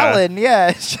called whatever, yeah. Alan. Yeah,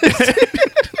 it's just,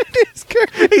 it's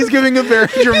Kermit. He's giving a very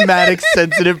dramatic,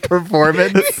 sensitive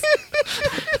performance.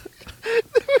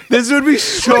 This would be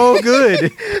so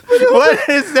good. What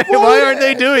is that? Why aren't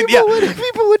they doing? Yeah,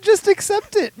 People would just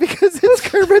accept it because it's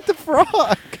Kermit the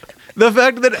Frog. the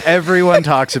fact that everyone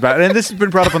talks about it, and this has been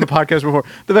brought up on the podcast before.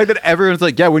 The fact that everyone's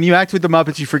like, yeah, when you act with the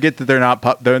Muppets, you forget that they're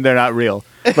not real.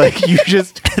 Like you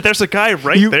just. There's a guy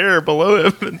right there below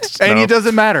him. And it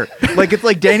doesn't matter. Like, it's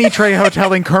like Danny Trejo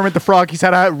telling Kermit the Frog he's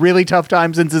had a really tough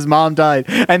time since his mom died,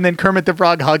 and then Kermit the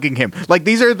Frog hugging him. Like,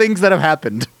 these are things that have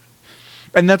happened.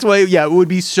 And that's why, yeah, it would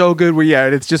be so good where, yeah,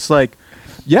 it's just like,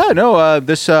 yeah, no,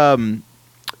 this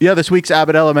week's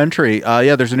Abbott Elementary,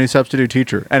 there's a new substitute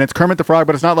teacher. And it's Kermit the Frog,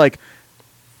 but it's not like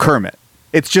Kermit.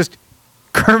 It's just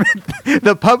Kermit,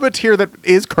 the puppeteer that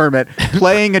is Kermit,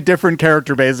 playing a different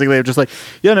character, basically. Of just like,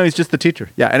 yeah, no, he's just the teacher.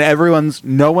 Yeah, and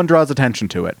no one draws attention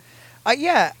to it.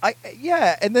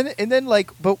 And then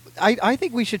like, but I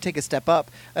think we should take a step up,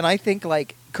 and I think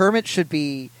like Kermit should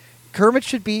be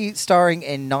starring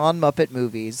in non-Muppet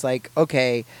movies. Like,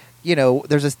 okay, you know,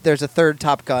 there's a third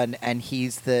Top Gun, and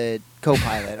he's the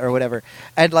co-pilot or whatever,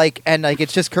 and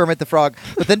it's just Kermit the Frog.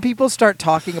 But then people start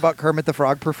talking about Kermit the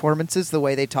Frog performances the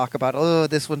way they talk about, oh,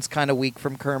 this one's kind of weak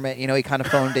from Kermit. You know, he kind of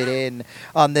phoned it in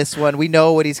on this one. We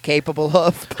know what he's capable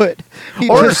of, but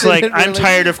Or just like, I'm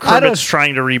tired of Kermit's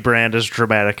trying to rebrand as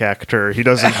dramatic actor. He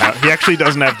actually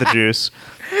doesn't have the juice.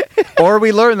 Or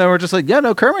we learn that we're just like, yeah,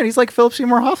 no, Kermit, he's like Philip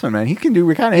Seymour Hoffman, man. He can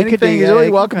do kind of anything. He's a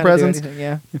really welcome presence.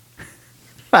 Yeah.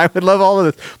 I would love all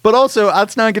of this. But also,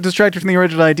 let's not get distracted from the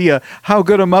original idea, how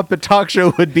good a Muppet talk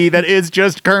show would be that is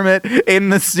just Kermit in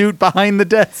the suit behind the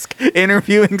desk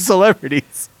interviewing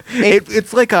celebrities.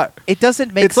 It's like a... It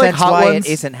doesn't make it's like sense Hot why Ones.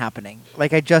 it isn't happening.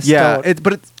 Like, I just don't.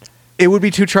 It would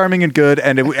be too charming and good,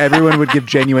 and everyone would give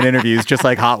genuine interviews just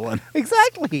like Hot One.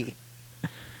 Exactly.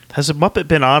 Has a Muppet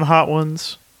been on Hot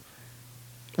Ones?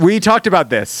 We talked about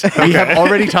this. We have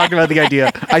already talked about the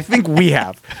idea. I think we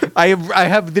have. I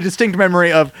have the distinct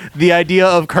memory of the idea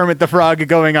of Kermit the Frog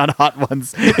going on Hot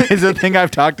Ones is a thing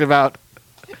I've talked about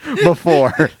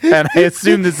before. And I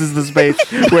assume this is the space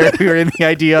where we were in the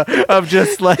idea of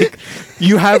just like,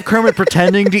 you have Kermit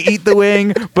pretending to eat the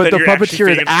wing, but the puppeteer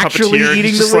is actually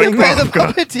eating the wing. Where the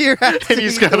puppeteer has and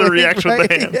he's got a reaction with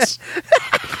the hands.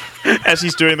 As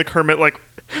he's doing the Kermit, like,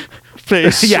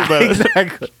 face. Yeah,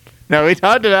 exactly. No, we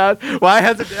talked about why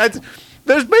hasn't.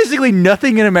 There's basically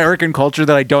nothing in American culture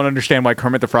that I don't understand why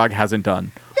Kermit the Frog hasn't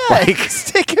done. Yeah, like,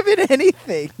 stick him in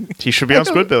anything. He should be on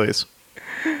Squidbillies.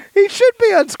 He should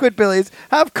be on Squidbillies.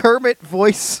 Have Kermit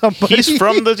voice somebody. He's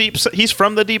from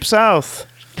the deep South.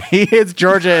 He is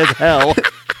Georgia as hell.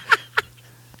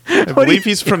 I believe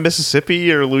he's from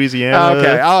Mississippi or Louisiana.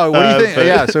 Okay. Oh, what do you think?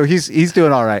 Yeah, so he's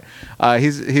doing all right.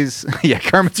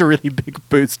 Kermit's a really big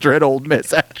booster at Ole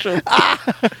Miss, actually.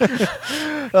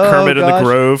 Kermit in the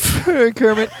Grove.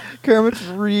 Kermit's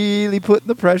really putting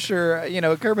the pressure.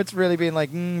 Kermit's really being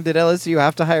like, did LSU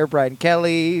have to hire Brian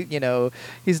Kelly?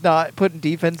 He's not putting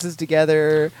defenses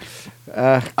together.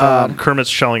 Kermit's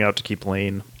shelling out to keep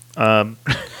Lane.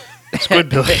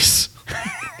 Squidbillies.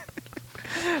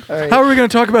 Right. How are we going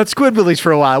to talk about Squidbillies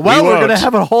for a while? Well, we're going to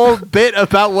have a whole bit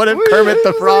about what if Kermit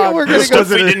the Frog. We're going to go.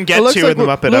 We didn't get to in the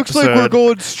Muppet looks episode. Looks like we're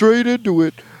going straight into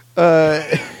it.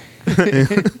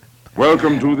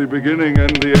 Welcome to the beginning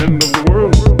and the end of the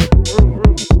world.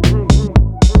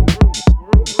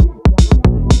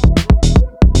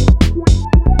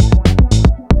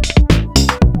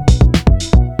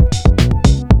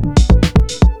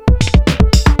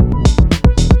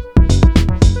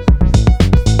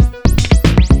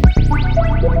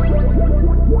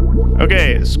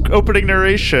 Okay, opening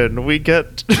narration. We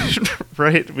get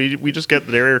right. We just get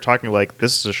the narrator talking like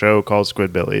this is a show called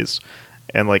Squidbillies,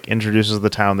 and like introduces the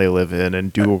town they live in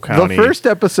Dougal County. The first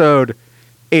episode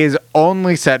is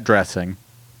only set dressing.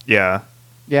 Yeah,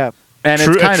 yeah, and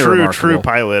it's kind of true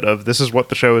pilot of this is what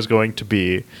the show is going to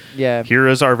be. Yeah, here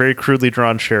is our very crudely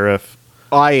drawn sheriff.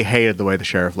 I hated the way the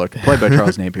sheriff looked, played by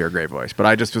Charles Napier, great voice, but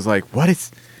I just was like, what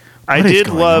is? I did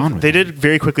love. They did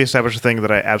very quickly establish a thing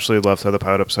that I absolutely loved through the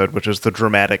pilot episode, which is the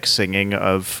dramatic singing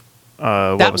of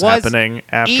what was happening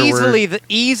afterward.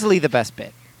 Easily the best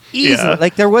bit. Easily,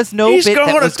 like there was no bit that was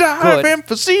good. He's gonna dive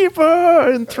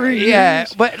emphysema in 3 years. Yeah,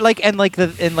 but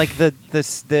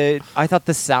the I thought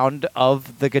the sound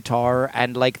of the guitar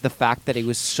and like the fact that it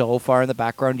was so far in the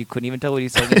background you couldn't even tell what he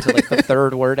was saying until like the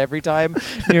third word every time.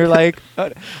 And you're like,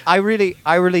 I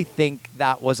really think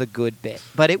that was a good bit,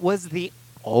 but it was the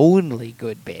only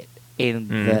good bit in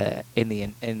the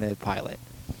pilot.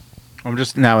 I'm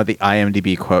just now at the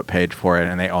IMDb quote page for it,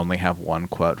 and they only have one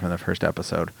quote from the first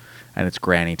episode, and it's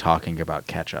Granny talking about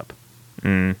ketchup.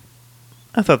 I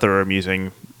thought there were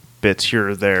amusing bits here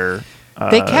or there.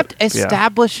 They kept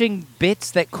establishing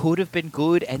bits that could have been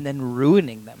good and then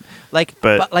ruining them,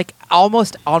 but like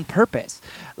almost on purpose.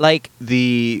 Like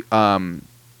the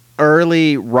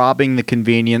early robbing the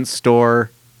convenience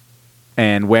store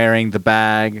and wearing the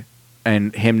bag,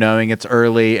 and him knowing it's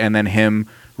early, and then him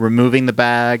removing the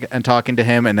bag and talking to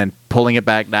him, and then pulling it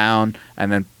back down, and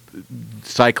then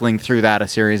cycling through that a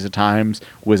series of times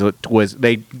was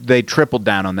they tripled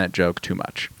down on that joke too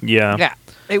much. Yeah.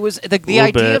 It was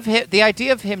the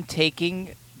idea of him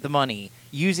taking the money,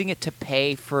 using it to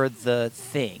pay for the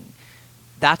thing.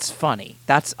 That's funny.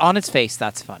 That's on its face.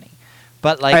 That's funny.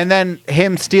 But like, and then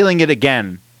him stealing it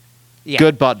again. Yeah.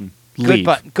 Good button. Leave.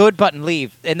 Good button,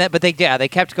 leave. And but they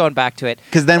kept going back to it.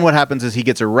 Because then what happens is he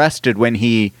gets arrested when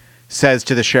he says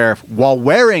to the sheriff while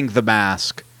wearing the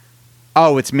mask,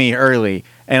 "Oh, it's me early."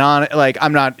 And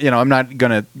I'm not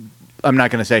gonna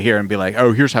say here and be like,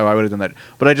 "Oh, here's how I would have done that."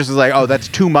 But I just was like, "Oh, that's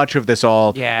too much of this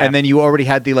all." Yeah. And then you already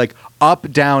had the like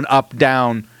up down,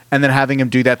 and then having him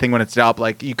do that thing when it's up.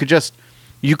 Like you could just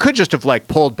have like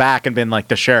pulled back and been like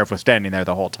the sheriff was standing there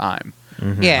the whole time.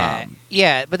 Mm-hmm.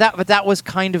 Yeah, but that was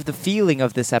kind of the feeling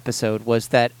of this episode, was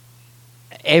that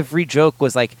every joke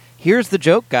was like, here's the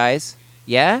joke, guys.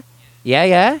 Yeah, you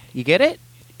get it?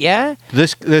 Yeah.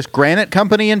 This granite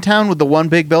company in town with the one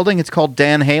big building, it's called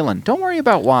Dan Halen. Don't worry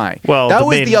about why. Well, that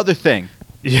was the other thing.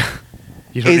 Yeah.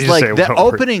 You don't is need to like say the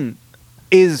opening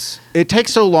is it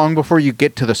takes so long before you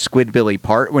get to the Squidbilly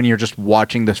part when you're just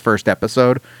watching this first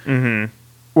episode. Mm-hmm.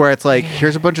 Where it's like,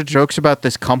 here's a bunch of jokes about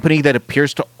this company that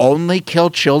appears to only kill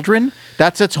children.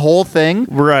 That's its whole thing.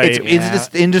 Right. Is this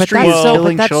industry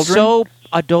killing that's children? So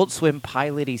Adult Swim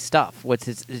pilot-y stuff.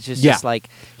 It's just like,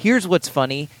 here's what's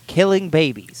funny: killing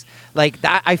babies. Like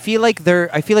that. I feel like there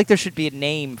should be a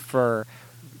name for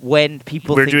when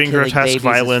people we're think doing killing grotesque babies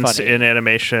violence is funny. in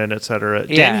animation, etc.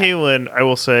 Yeah. Dan Halen, I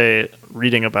will say,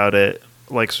 reading about it,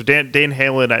 like, so Dane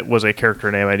Halen was a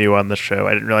character name I knew on the show.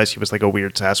 I didn't realize he was like a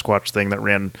weird Sasquatch thing that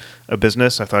ran a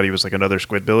business. I thought he was like another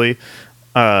Squidbilly.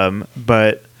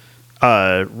 But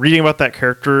reading about that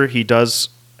character, he does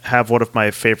have one of my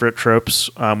favorite tropes,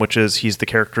 which is he's the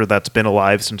character that's been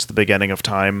alive since the beginning of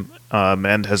time,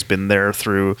 and has been there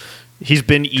through. He's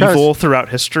been evil throughout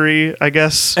history, I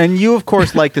guess. And you, of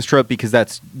course, like this trope because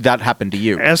that happened to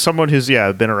you. As someone who's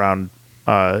been around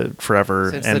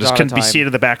forever Since and the just dawn can of be time. seen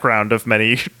in the background of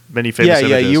many famous Yeah,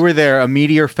 images. you were there. A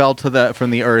meteor fell from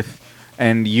the earth,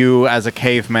 and you, as a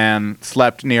caveman,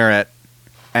 slept near it,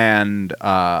 and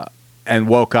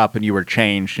woke up, and you were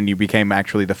changed, and you became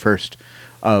actually the first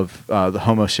of the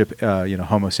Homo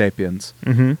sapiens.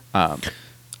 Mm-hmm.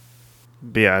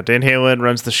 But yeah, Dan Halen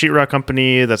runs the sheetrock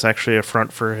company. That's actually a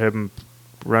front for him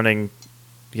running,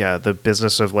 the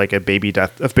business of like baby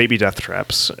death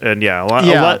traps. And a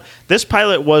lot. This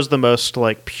pilot was the most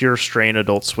like pure strain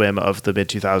Adult Swim of the mid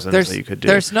 2000s that you could do.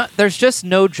 There's just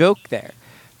no joke there.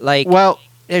 Like, well,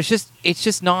 it's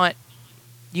just not.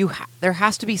 There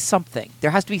has to be something.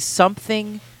 There has to be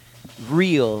something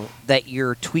real that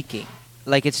you're tweaking.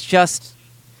 Like, it's just.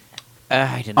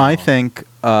 I don't know.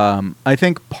 I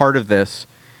think part of this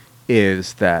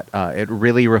is that it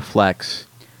really reflects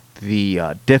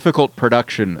the difficult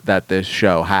production that this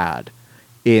show had,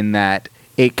 in that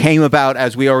it came about,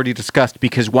 as we already discussed,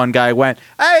 because one guy went,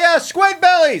 "Hey,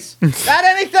 Squidbillies, got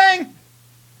anything?"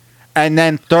 And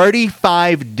then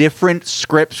 35 different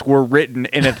scripts were written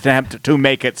in an attempt to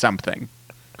make it something.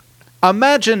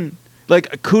 Imagine.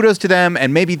 Like, kudos to them,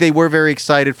 and maybe they were very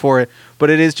excited for it, but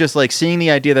it is just like seeing the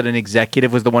idea that an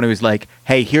executive was the one who was like,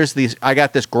 hey, I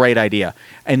got this great idea.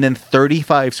 And then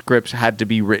 35 scripts had to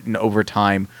be written over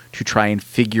time to try and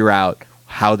figure out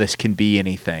how this can be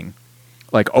anything.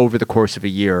 Like, over the course of a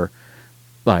year,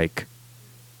 like,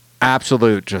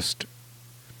 absolute just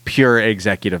pure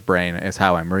executive brain is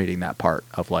how I'm reading that part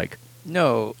of, like...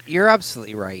 No, you're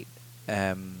absolutely right.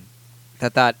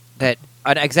 That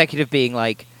an executive being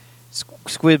like,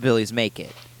 Squidbillies make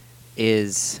it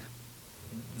is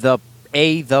the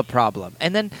problem.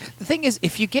 And then the thing is,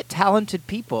 if you get talented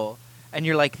people and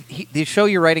you're like, the show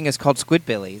you're writing is called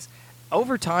Squidbillies,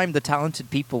 over time the talented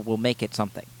people will make it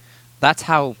something. That's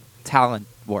how talent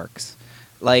works.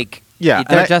 Like,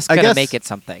 they're just going to make it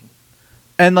something.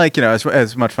 And like,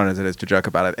 as much fun as it is to joke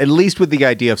about it, at least with the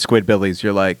idea of Squidbillies,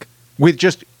 you're like, with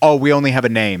just, we only have a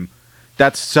name,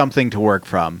 that's something to work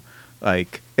from.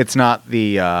 Like, it's not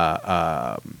the,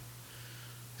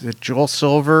 is it Joel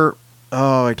Silver?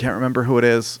 Oh, I can't remember who it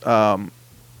is.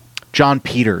 John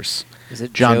Peters. Is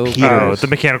it John Joe Peters? Oh, the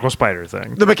mechanical spider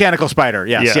thing. The mechanical spider,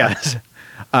 yes.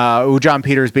 John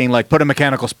Peters being like, put a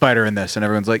mechanical spider in this, and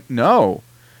everyone's like, no.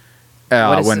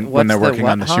 When they're working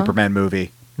on the Superman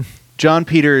movie. John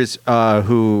Peters,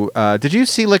 did you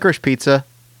see Licorice Pizza?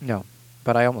 No,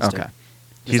 but I almost did.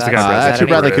 He's the guy. Actually,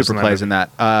 Bradley Cooper plays in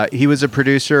that. He was a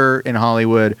producer in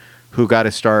Hollywood who got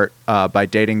his start by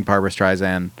dating Barbra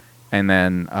Streisand, and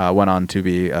then went on to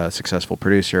be a successful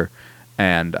producer.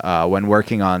 And when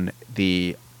working on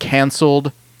the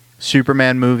canceled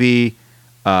Superman movie,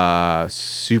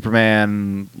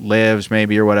 Superman Lives,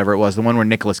 maybe, or whatever it was, the one where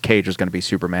Nicolas Cage was going to be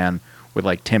Superman with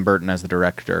like Tim Burton as the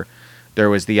director, there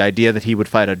was the idea that he would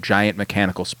fight a giant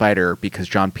mechanical spider because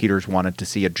John Peters wanted to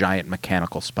see a giant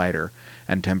mechanical spider.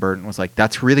 And Tim Burton was like,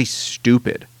 that's really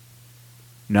stupid.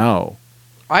 No.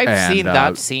 I've seen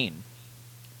that scene.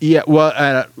 Yeah,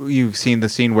 well, you've seen the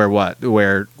scene where what?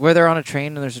 Where they're on a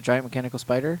train and there's a giant mechanical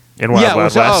spider? In Wild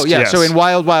Wild West? Yes. So in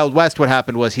Wild Wild West, what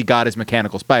happened was he got his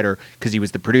mechanical spider because he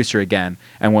was the producer again.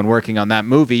 And when working on that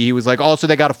movie, he was like, also,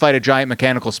 they got to fight a giant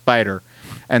mechanical spider.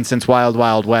 And since Wild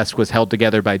Wild West was held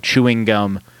together by chewing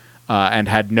gum and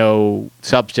had no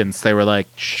substance, they were like,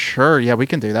 sure, yeah, we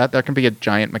can do that. There can be a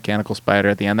giant mechanical spider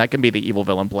at the end. That can be the evil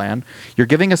villain plan. You're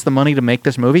giving us the money to make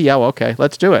this movie? Yeah, well, okay,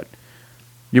 let's do it.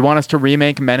 You want us to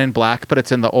remake Men in Black, but it's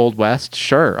in the Old West?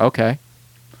 Sure, okay.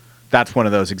 That's one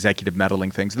of those executive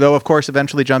meddling things. Though, of course,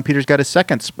 eventually John Peters got his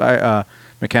second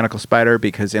mechanical spider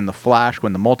because in The Flash,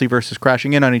 when the multiverse is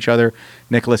crashing in on each other,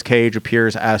 Nicolas Cage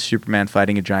appears as Superman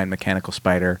fighting a giant mechanical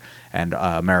spider, and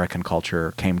American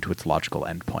culture came to its logical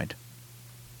endpoint.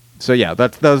 So yeah,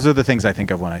 those are the things I think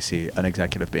of when I see an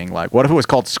executive being like, what if it was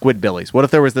called Squidbillies? What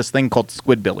if there was this thing called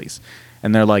Squidbillies?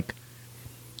 And they're like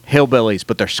hillbillies,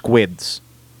 but they're squids.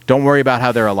 Don't worry about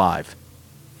how they're alive.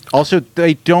 Also,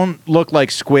 they don't look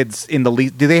like squids in the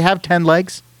least. Do they have 10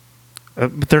 legs?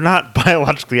 But they're not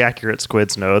biologically accurate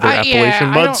squids, no. They're Appalachian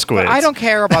mud squids. I don't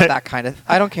care about that kind of.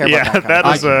 I don't care about that kind that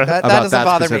of. is that doesn't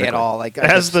bother me at all. Like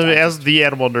as the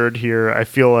animal nerd here, I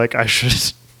feel like I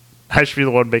should be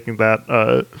the one making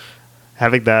that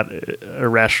having that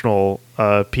irrational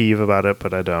peeve about it,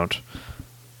 but I don't.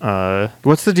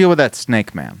 What's the deal with that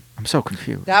Snake Man? I'm so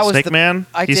confused. That was Snake Man?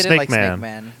 I He's didn't Snake like Man. Snake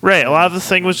Man. Right. A lot of the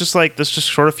thing was just like, this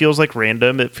just sort of feels like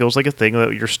random. It feels like a thing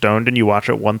that you're stoned and you watch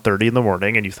at 1:30 in the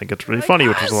morning and you think it's really funny,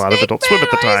 which was a lot of Adult Swim at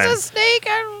the time. He's a snake,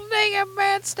 a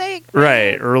mad snake.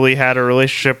 Right. Early had a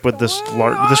relationship with this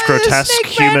grotesque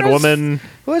human woman.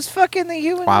 Who was fucking the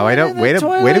human wow, woman way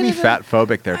to be fat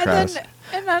phobic there, Travis.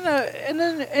 And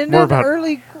then More about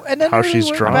early, and then how early she's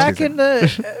went drunk. back in the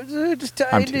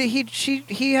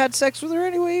he had sex with her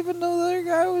anyway, even though the other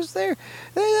guy was there.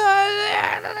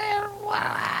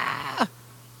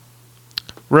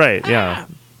 Right, yeah.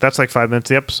 That's like 5 minutes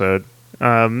of the episode.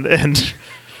 And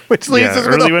which leaves us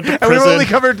with went to and we've prison. only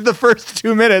covered the first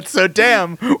 2 minutes, so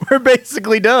damn, we're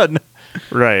basically done.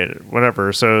 Right,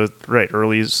 whatever. So, right,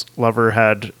 Early's lover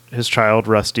had his child,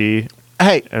 Rusty.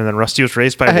 Hey, and then Rusty was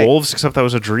raised by wolves, except that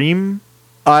was a dream.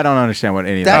 I don't understand what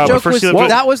any of that that joke was.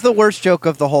 That was the worst joke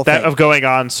of the whole thing. Of going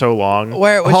on so long.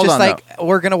 Where it was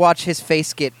we're going to watch his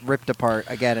face get ripped apart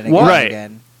again and again and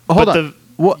again. Hold on.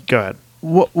 Go ahead.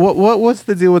 What was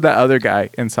the deal with that other guy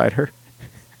inside her?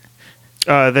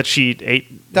 That she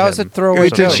ate. That was a throwaway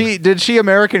joke. Did she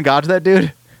American God that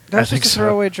dude? That's just a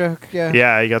throwaway joke. Yeah.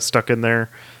 Yeah, he got stuck in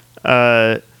there.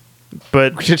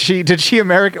 But did she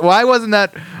American? Why wasn't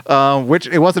that?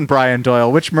 It wasn't Brian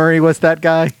Doyle. Which Murray was that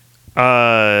guy?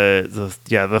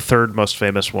 The third most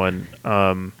famous one.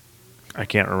 I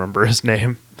can't remember his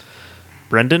name.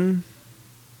 Brandon.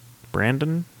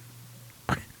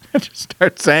 Just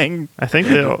start saying. I think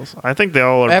they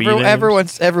all are.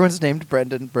 Everyone's named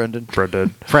Brendan. Brendan.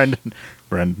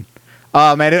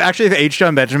 Oh man! Actually, if H.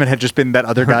 John Benjamin had just been that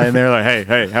other guy in there, like,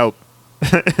 hey, help.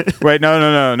 Wait,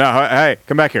 no. Hey,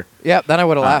 come back here. Yeah, then I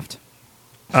would have laughed.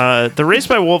 The Raised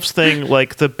by Wolves thing,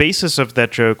 like the basis of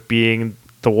that joke being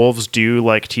the wolves do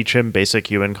like teach him basic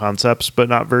human concepts, but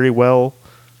not very well,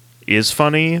 is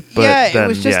funny. But yeah, then, it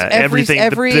was just everything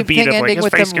the beat of, ending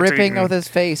with them ripping with his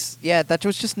face. Yeah, that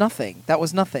was just nothing. That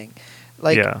was nothing.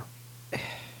 Like, yeah.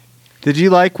 Did you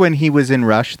like when he was in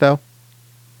Rush though?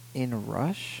 In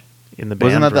Rush? In the band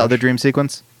wasn't that Rush? The other dream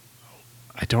sequence?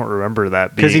 I don't remember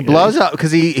that because he blows up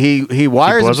because he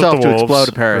wires himself to explode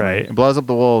apparently. Right. He blows up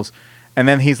the wolves, and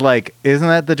then he's like, "Isn't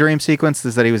that the dream sequence?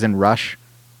 Is that he was in Rush?"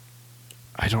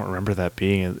 I don't remember that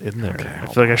being in there. Okay, I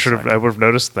feel like I would have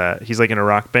noticed that he's like in a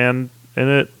rock band in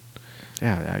it.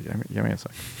 Yeah. Give me a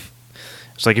sec.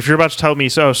 It's like if you're about to tell me,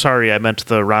 "So sorry, I meant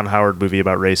the Ron Howard movie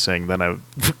about racing," then I'm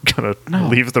gonna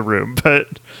leave the room.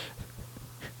 But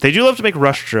they do love to make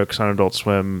Rush jokes on Adult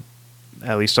Swim.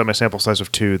 At least on my sample size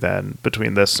of 2, then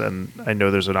between this and I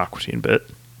know there's an Aqua Teen bit.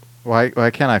 Why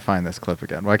can't I find this clip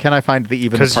again? Why can't I find the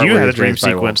even? Because you had a dream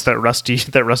sequence that Rusty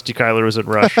Kyler was in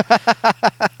Rush.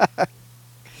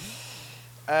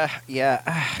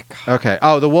 Yeah. Okay.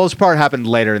 Oh, the wolves part happened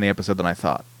later in the episode than I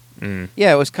thought.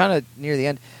 Yeah, it was kind of near the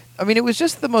end. I mean, it was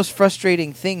just the most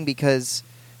frustrating thing because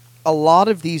a lot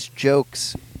of these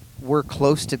jokes were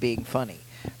close to being funny.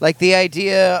 Like the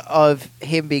idea of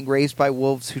him being raised by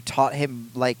wolves who taught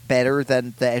him like better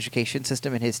than the education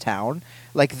system in his town.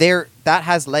 Like that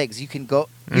has legs. You could go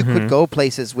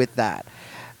places with that.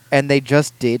 And they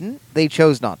just didn't. They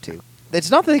chose not to.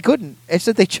 It's not that they couldn't. It's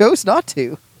that they chose not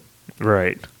to.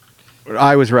 Right.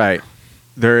 I was right.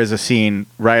 There is a scene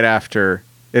right after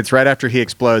he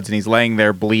explodes and he's laying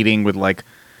there bleeding with like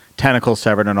tentacles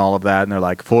severed and all of that, and they're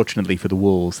like, "Fortunately for the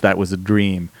wolves, that was a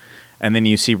dream." And then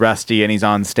you see Rusty, and he's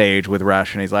on stage with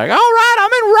Rush, and he's like, "All right,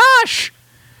 I'm in Rush."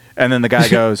 And then the guy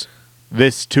goes,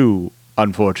 "This, too,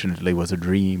 unfortunately, was a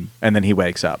dream." And then he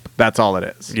wakes up. That's all it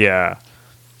is. Yeah.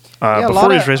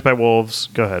 Before he was raised by wolves,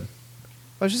 go ahead.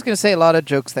 I was just going to say a lot of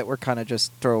jokes that were kind of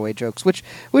just throwaway jokes, which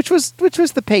was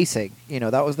the pacing.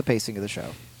 That was the pacing of the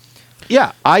show.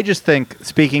 Yeah, I just think,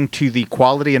 speaking to the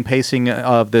quality and pacing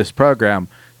of this program,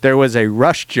 there was a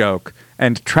Rush joke,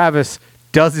 and Travis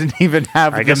doesn't even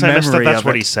have the memory of it. I guess I missed that's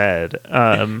what he said.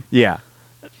 Yeah.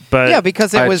 But yeah,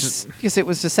 because it was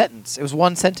a sentence. It was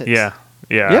one sentence.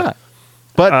 Yeah.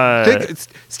 But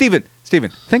Steven,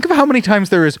 think of how many times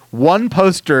there is one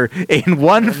poster in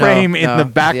one frame in the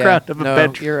background of a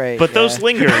bedroom. You're right. But those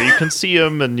linger. You can see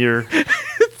them, and you're.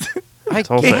 I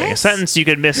whole thing. A sentence you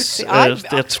could miss.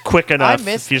 It's quick enough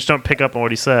if you just don't pick up on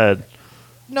what he said.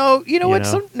 No, you know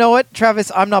what?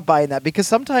 Travis, I'm not buying that because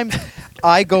sometimes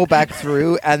I go back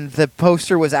through and the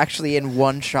poster was actually in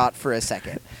one shot for a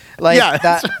second. Like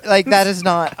that is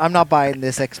not. I'm not buying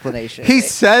this explanation. He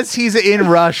says he's in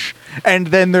Rush, and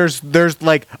then there's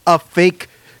like a fake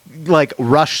like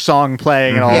Rush song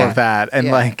playing and all of that, and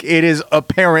like it is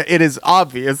apparent, it is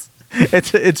obvious.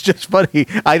 It's just funny.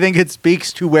 I think it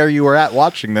speaks to where you were at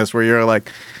watching this, where you're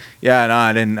like, yeah, no,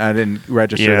 I didn't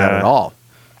register that at all.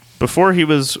 Before he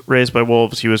was raised by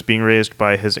wolves, he was being raised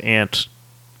by his aunt,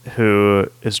 who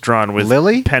is drawn with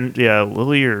Lily.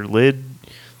 Lily or Lyd.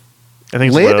 I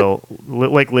think Lyd?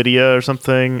 it's like Lydia or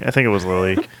something. I think it was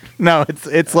Lily. No,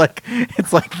 it's like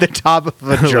the top of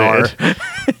a jar.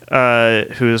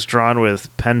 Who is drawn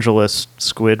with pendulous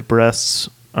squid breasts,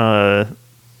 and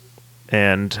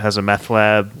has a meth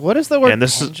lab. What does the word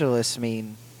pendulous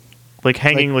mean? Like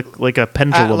hanging like a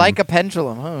pendulum. Like a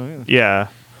pendulum. Oh, yeah.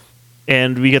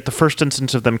 And we get the first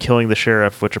instance of them killing the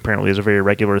sheriff, which apparently is a very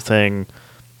regular thing,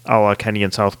 a la Kenny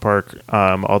in South Park.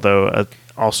 Although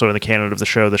also in the canon of the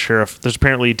show, the sheriff, there's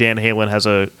apparently Dan Halen has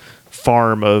a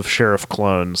farm of sheriff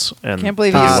clones. And can't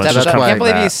believe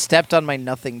you stepped on my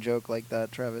nothing joke like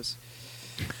that, Travis.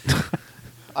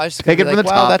 I was just Take it like, from the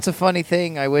wow, top. that's a funny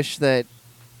thing. I wish that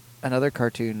another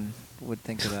cartoon would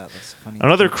think of that. That's a funny.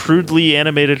 Another crudely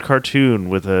animated cartoon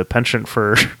with a penchant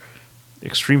for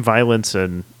extreme violence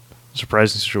and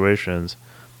surprising situations.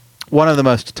 One of the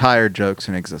most tired jokes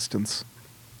in existence.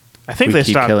 I think they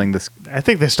stopped killing this. I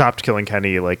think they stopped killing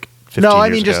Kenny like 15 No, I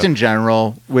years mean ago. just in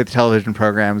general with television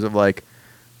programs of like,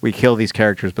 we kill these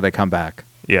characters, but they come back.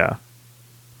 Yeah.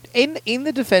 In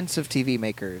the defense of TV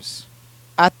makers,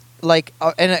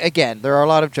 and again, there are a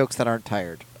lot of jokes that aren't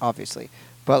tired, obviously,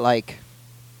 but like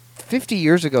 50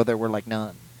 years ago there were like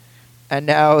none, and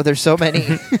now there's so many.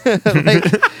 Like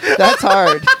that's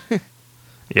hard.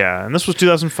 Yeah, and this was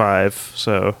 2005,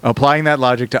 so Applying that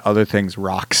logic to other things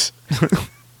rocks.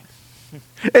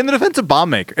 In the defense of bomb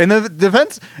maker, in the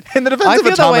defense of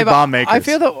atomic bomb makers, I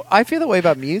feel the way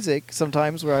about music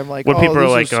sometimes, where I'm like, when people are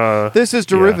like, this is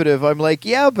derivative. I'm like,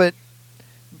 yeah, but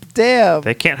damn,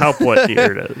 they can't help what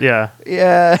hear it. Yeah,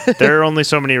 yeah. There are only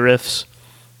so many riffs.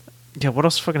 Yeah, what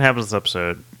else fucking happens in this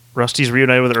episode? Rusty's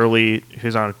reunited with Early,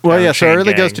 who's on. Well, yeah. So Chain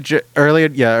Early Gang. goes to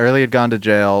Early had gone to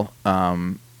jail.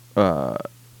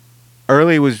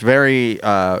 Early was very.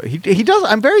 He does.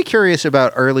 I'm very curious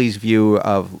about Early's view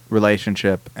of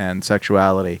relationship and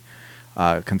sexuality,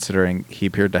 considering he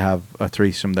appeared to have a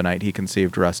threesome the night he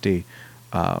conceived Rusty,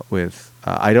 with.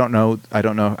 I don't know. I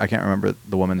can't remember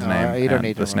the woman's name. You don't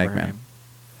need the to snake remember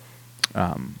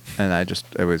her man. And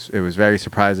it was very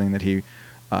surprising that he,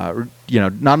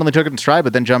 not only took it in stride,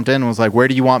 but then jumped in and was like, "Where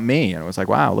do you want me?" And it was like,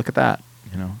 "Wow, look at that!"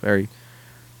 Very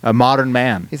a modern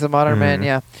man. He's a modern man,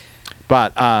 yeah.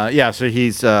 But so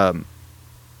he's in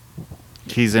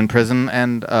prison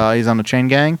and he's on a chain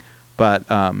gang. But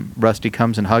Rusty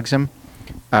comes and hugs him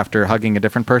after hugging a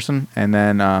different person, and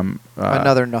then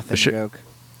another nothing joke.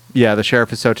 Yeah, the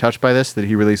sheriff is so touched by this that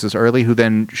he releases Early, who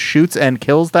then shoots and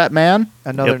kills that man.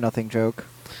 Another nothing joke.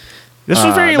 This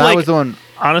was very that was the one.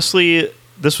 Honestly,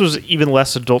 this was even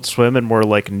less Adult Swim and more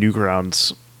like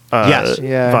Newgrounds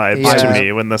vibes to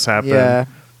me when this happened. Yeah.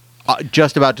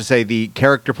 Just about to say, the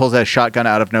character pulls a shotgun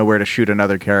out of nowhere to shoot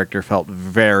another character felt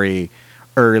very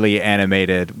early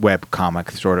animated web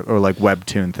comic sort of, or like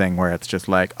webtoon thing where it's just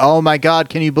like, oh my god,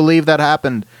 can you believe that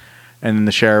happened? And then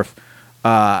the sheriff,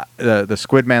 the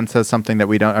Squid Man says something that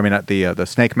we don't. I mean, the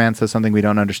Snake Man says something we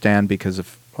don't understand because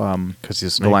of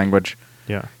he's the language.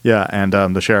 Yeah, yeah, and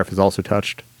the sheriff is also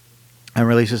touched and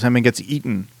releases him and gets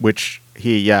eaten, which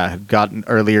he had gotten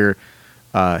earlier.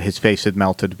 His face had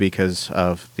melted because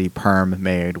of the perm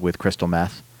made with crystal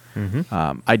meth.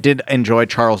 Mm-hmm. I did enjoy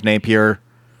Charles Napier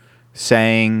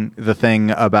saying the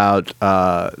thing about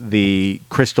the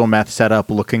crystal meth setup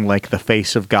looking like the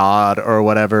face of God or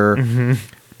whatever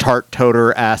tart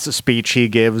toter ass speech he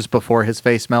gives before his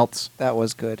face melts. That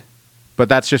was good. But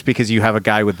that's just because you have a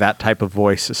guy with that type of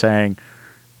voice saying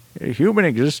human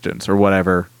existence or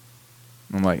whatever.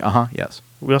 I'm like, yes.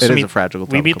 We also is a fragile.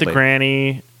 We meet the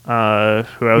granny. Who I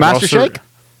was Master Shake?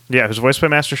 Yeah, who's voiced by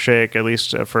Master Shake, at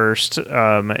least at first.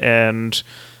 And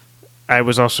I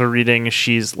was also reading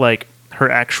she's like her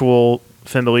actual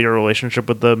familial relationship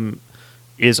with them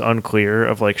is unclear.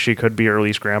 Of like she could be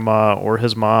Early's grandma or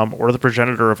his mom or the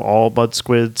progenitor of all Bud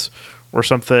Squids or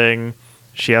something.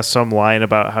 She has some line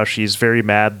about how she's very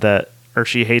mad or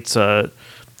she hates her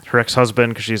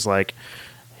ex-husband because she's like,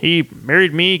 he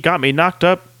married me, got me knocked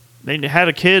up. They had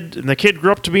a kid, and the kid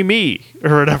grew up to be me,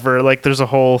 or whatever. Like, there's a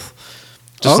whole,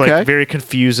 like, very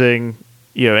confusing,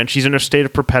 and she's in a state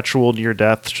of perpetual near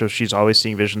death, so she's always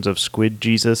seeing visions of Squid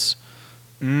Jesus.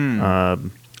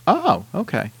 Oh,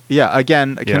 okay. Yeah,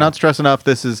 again, I cannot stress enough,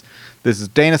 this is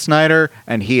Dana Snyder,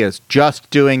 and he is just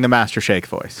doing the Master Shake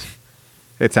voice.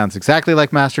 It sounds exactly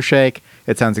like Master Shake.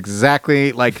 It sounds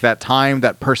exactly like that time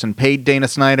that person paid Dana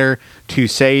Snyder to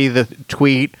say the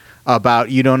tweet about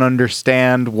you don't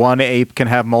understand, one ape can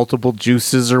have multiple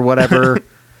juices or whatever.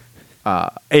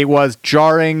 It was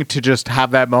jarring to just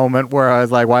have that moment where I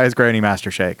was like, why is Granny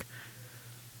Master Shake?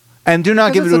 And do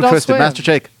not give it a twisted.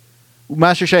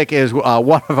 Master Shake is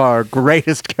one of our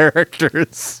greatest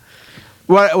characters.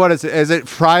 What is it? Is it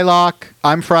Frylock?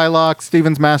 I'm Frylock.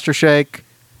 Steven's Master Shake,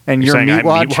 and you're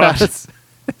Meatwad. Travis?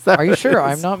 Are you sure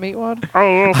I'm not Meatwad?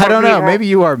 Oh, I don't know. Maybe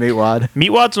you are Meatwad.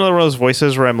 Meatwad's another one of those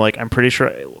voices where I'm like, I'm pretty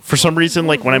sure. For some reason,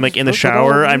 like when I'm like in the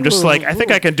shower, I'm just like, I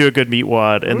think I can do a good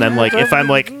Meatwad. And then like if I'm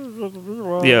like,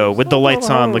 with the lights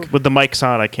on, like with the mics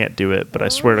on, I can't do it. But I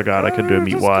swear to God, I could do a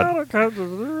Meatwad.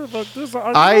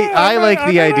 I like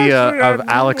the idea of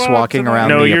Alex walking around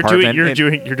the apartment.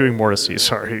 You're doing Morrissey.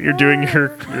 Sorry, you're doing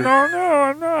your. No,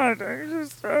 I'm not.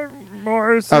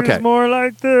 Morrissey's more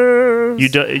like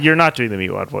this. You're not doing the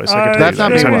Meatwad voice. I can tell that's you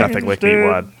not sound Meatwad. Nothing like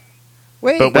Meatwad.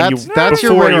 Wait, but that's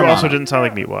before your you also didn't sound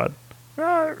like Meatwad.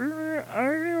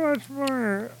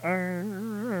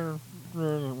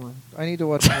 I need to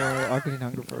watch more Aqua Teen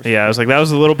Hunger first. Yeah, I was like, that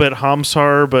was a little bit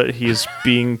Hamsar, but he's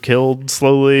being killed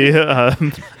slowly. Yeah,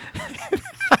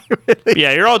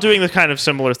 you're all doing the kind of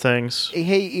similar things.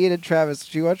 Hey, Ian and Travis,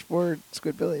 did you watch more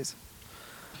Squidbillies?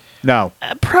 No.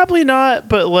 Probably not,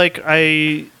 but like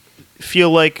I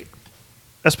feel like,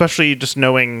 especially just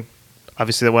knowing,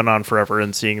 obviously that went on forever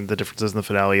and seeing the differences in the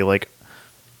finale, like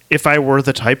if I were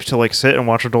the type to like sit and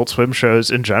watch Adult Swim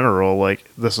shows in general, like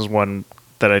this is one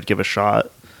that I'd give a shot.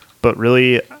 But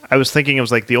really, I was thinking it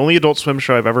was like the only Adult Swim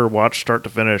show I've ever watched start to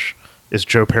finish is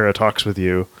Joe Pera Talks With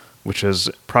You, which is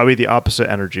probably the opposite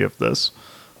energy of this.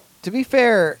 To be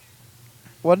fair,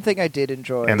 one thing I did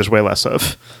enjoy... And there's way less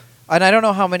of. And I don't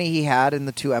know how many he had in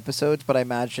the 2 episodes, but I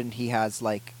imagine he has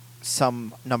like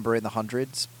some number in the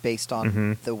hundreds based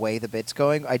on the way the bit's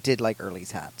going. I did like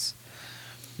Early's hats.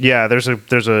 Yeah, there's a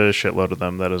shitload of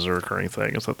them. That is a recurring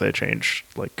thing. Is that they change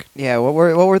like. Yeah, what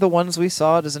were the ones we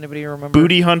saw? Does anybody remember?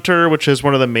 Booty Hunter, which is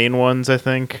one of the main ones, I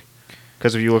think.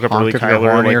 Because if you look up Early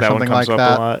Kyler, like that one comes up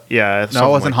a lot. Yeah, no,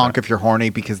 it wasn't Honk if you're horny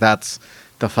because that's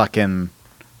the fucking.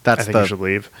 That's I think you should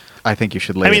leave. I think you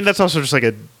should leave. I mean, that's also just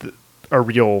like a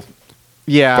real.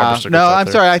 Yeah. No, I'm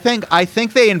sorry. I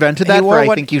think they invented that.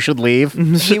 I think you should leave.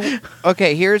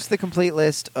 Okay, here's the complete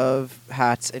list of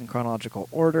hats in chronological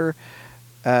order.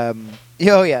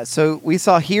 So we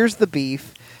saw Here's the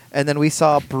Beef, and then we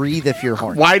saw Breathe If You're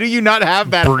Horny. Why do you not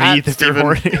have that Breathe hat, If You're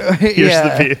Horny? Here's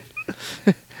the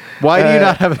Beef. Why do you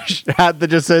not have a hat that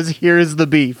just says Here's the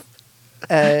Beef?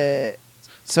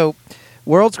 So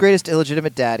World's Greatest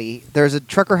Illegitimate Daddy, there's a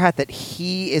trucker hat that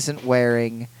he isn't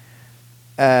wearing.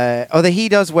 That he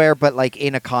does wear, but like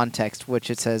in a context, which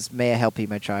it says, "May I help you,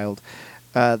 my child."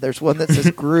 There's one that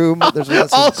says "Groom." There's one that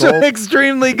says also gold. An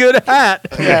extremely good hat.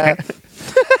 Yeah.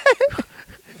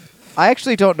 I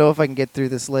actually don't know if I can get through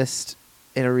this list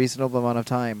in a reasonable amount of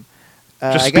time.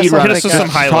 Just speed run us with some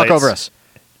highlights. Talk over us.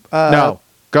 No,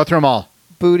 go through them all.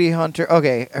 Booty Hunter.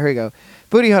 Okay, here we go.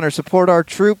 Booty Hunter, support our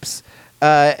troops.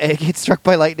 It gets struck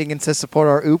by lightning and says support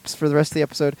our oops for the rest of the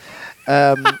episode.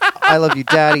 I love you,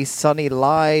 Daddy. Sonny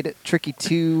lied. Tricky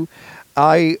 2.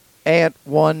 I ain't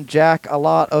won Jack a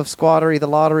lot of squattery. The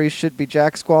lottery should be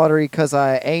Jack Squattery because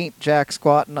I ain't Jack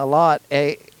squatting a lot.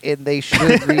 And they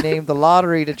should rename the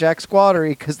lottery to Jack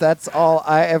Squattery because that's all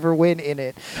I ever win in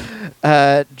it.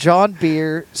 John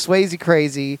Beer, Swayze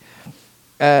Crazy,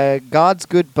 God's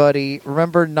Good Buddy,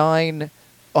 Remember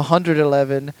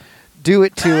 9-111, Do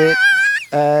It To It,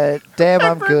 Damn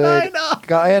I'm Good,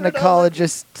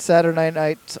 Gynecologist, Saturday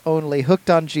Night Only, Hooked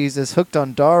on Jesus, Hooked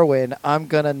on Darwin, I'm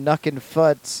Gonna Knuckin'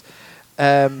 Futz,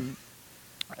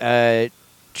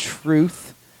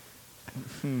 Truth,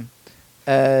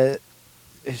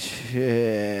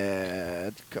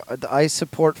 I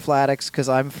support Flatex because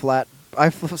I'm flat. I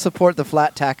support the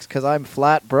flat tax because I'm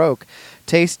flat broke.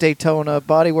 Taste Daytona,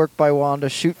 Bodywork by Wanda,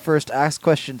 Shoot First, Ask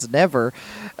Questions Never,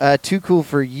 Too Cool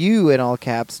for You in all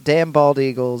caps, Damn Bald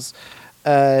Eagles,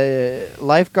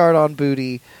 Lifeguard on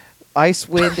Booty, Ice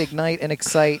Wind, Ignite and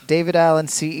Excite, David Allen,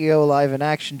 CEO Live in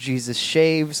Action, Jesus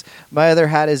Shaves, My Other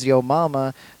Hat is Yo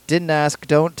Mama, Didn't Ask,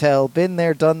 Don't Tell, Been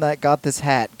There, Done That, Got This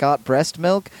Hat, Got Breast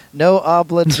Milk, No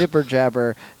Obla Jibber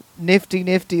Jabber, Nifty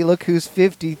Nifty, Look Who's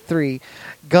 53,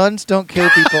 Guns Don't Kill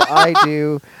People, I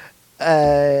Do,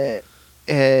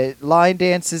 Line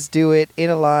dances do it in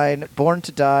a line. Born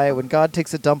to Die. When God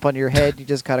takes a dump on your head, you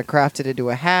just gotta craft it into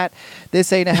a hat.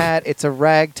 This ain't a hat. It's a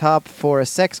rag top for a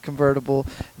sex convertible.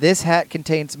 This hat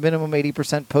contains minimum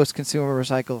 80% post-consumer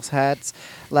recycled hats.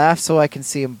 Laugh so I can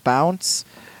see 'em bounce.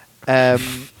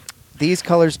 These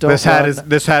colors don't. This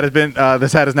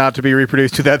hat is not to be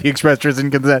reproduced without the express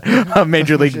written consent of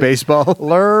Major League Baseball.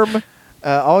 Lerm.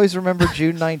 Always remember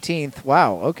June 19th.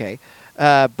 Wow. Okay.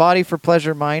 Body for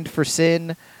pleasure, mind for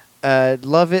sin.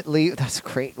 Love it, leave. That's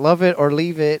great. Love it or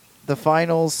leave it. The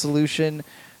final solution.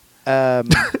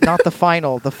 Not the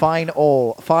final. The fine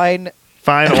ol. Fine.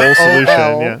 Fine old solution.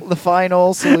 Yeah. The fine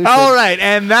ol solution. All right,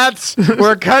 and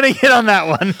we're cutting it on that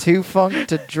one. Too funk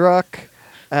to druck.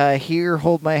 Here,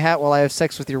 hold my hat while I have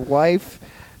sex with your wife.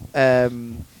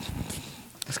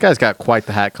 This guy's got quite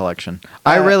the hat collection.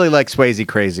 I really like Swayze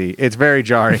Crazy. It's very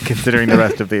jarring considering the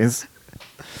rest of these.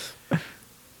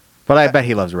 But I bet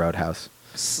he loves Roadhouse.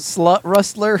 Slut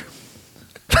rustler.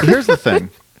 Here's the thing.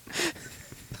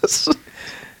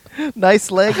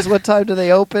 Nice legs. What time do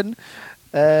they open?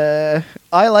 I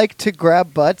like to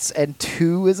grab butts, and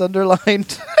 2 is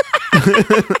underlined.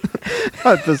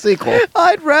 That's the sequel.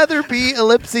 I'd rather be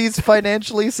ellipses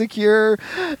financially secure.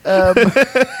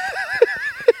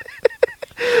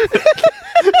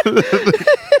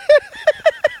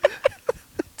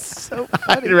 So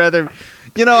funny. I'd rather,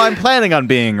 I'm planning on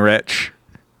being rich.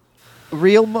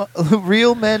 Real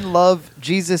men love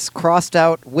Jesus crossed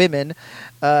out women.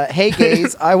 Hey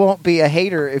gays, I won't be a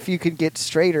hater if you can get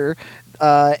straighter.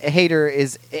 Hater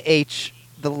is H,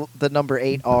 the number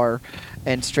 8R,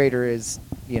 and straighter is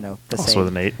the also same. with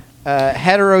an 8.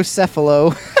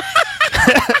 Heterocephalo.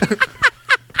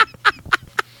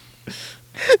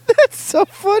 That's so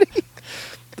funny.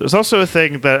 There's also a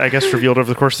thing that I guess revealed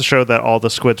over the course of the show that all the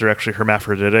squids are actually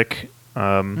hermaphroditic,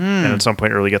 and at some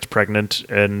point Early gets pregnant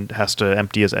and has to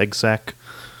empty his egg sac.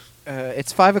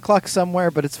 It's 5 o'clock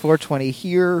somewhere, but it's 4:20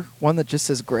 here. One that just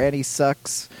says "Granny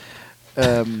sucks."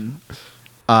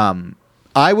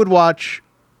 I would watch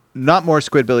not more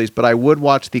Squidbillies, but I would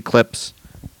watch the clips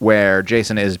where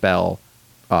Jason Isbell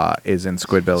is in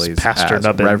Squidbillies Pastor as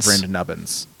Nubbins. Reverend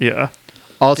Nubbins. Yeah.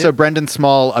 Also, Brendan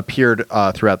Small appeared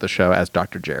throughout the show as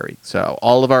Dr. Jerry. So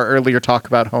all of our earlier talk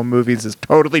about home movies is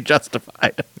totally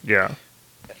justified. Yeah.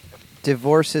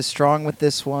 Divorce is strong with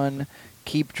this one.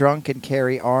 Keep drunk and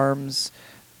carry arms.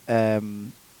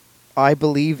 I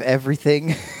believe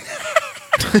everything.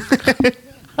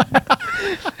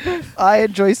 I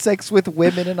enjoy sex with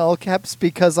women in all caps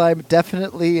because I'm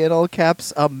definitely in all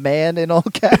caps a man in all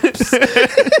caps.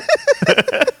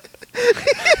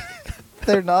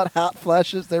 They're not hot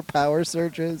flashes, they're power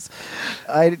surges.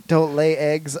 I don't lay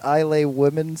eggs, I lay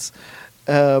women's.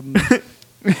 Some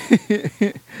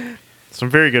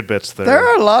very good bits there. There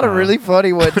are a lot of really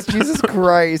funny ones. Jesus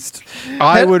Christ.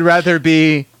 I would rather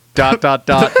be ...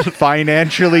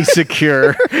 financially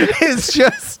secure. It's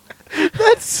just...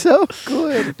 That's so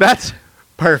good. That's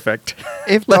perfect.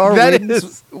 If Dar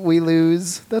wins, we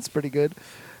lose. That's pretty good.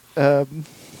 The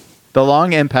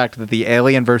long impact that the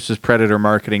Alien vs. Predator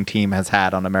marketing team has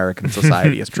had on American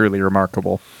society is truly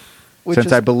remarkable.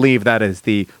 Since I believe that is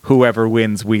the whoever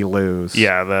wins, we lose.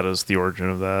 Yeah, that is the origin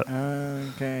of that.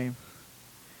 Okay.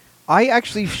 I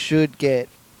actually should get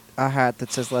a hat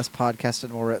that says less podcast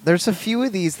and more. There's a few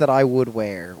of these that I would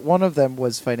wear. One of them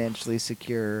was financially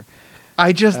secure.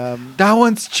 That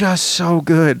one's just so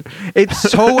good. It's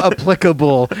so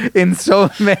applicable in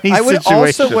so many situations. I would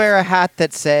also wear a hat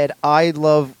that said, I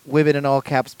love women in all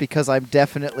caps because I'm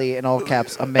definitely in all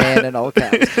caps a man in all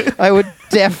caps. I would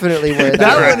definitely wear that.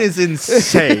 That one is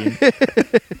insane.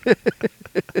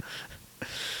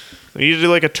 We need to do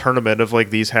like a tournament of like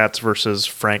these hats versus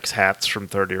Frank's hats from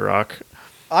 30 Rock.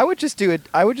 I would just do a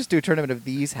tournament of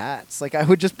these hats. Like I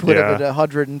would just put them at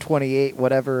 128,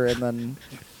 whatever, and then.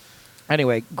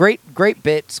 Anyway, great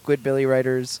bit, Squidbilly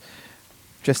writers.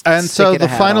 And so the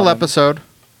final episode,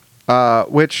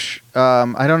 which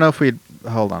I don't know if we'd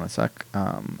hold on a sec.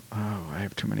 I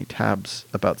have too many tabs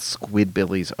about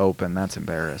Squidbillies open. That's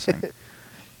embarrassing.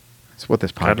 That's what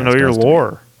this podcast. I don't know your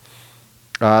lore.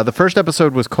 The first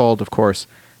episode was called, of course,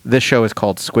 "This Show is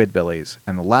Called Squidbillies,"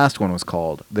 and the last one was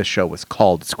called "This Show was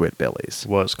called Squidbillies."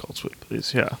 Was called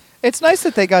Squidbillies. Yeah. It's nice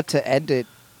that they got to end it.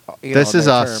 This is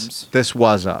us. Terms. This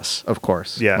was us, of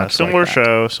course. Yeah, similar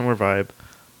show, similar vibe.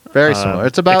 Very similar.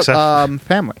 It's about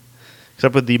family.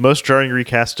 Except with the most jarring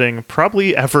recasting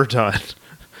probably ever done.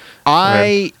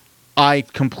 I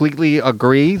completely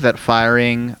agree that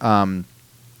firing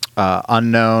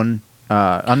unknown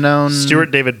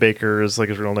Stuart David Baker is like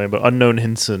his real name, but Unknown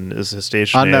Hinson is his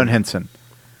stage name. Unknown Hinson.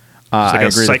 It's like I a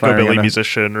agree psychobilly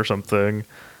musician or something.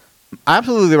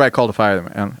 absolutely the right call to fire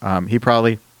the man. He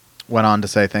probably went on to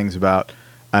say things about,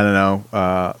 I don't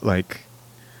know, like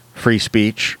free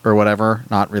speech or whatever,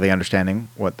 not really understanding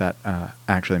what that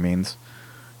actually means,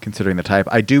 considering the type.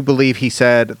 I do believe he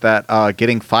said that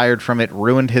getting fired from it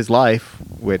ruined his life,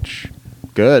 which,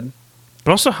 good.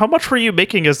 But also, how much were you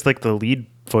making as like the lead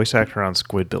voice actor on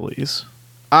Squidbillies?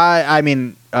 I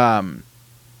mean, I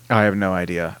have no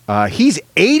idea. He's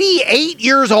 88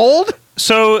 years old?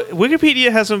 So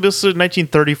Wikipedia has him listed in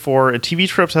 1934, and TV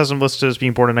Tropes has him listed as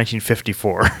being born in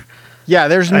 1954. Yeah,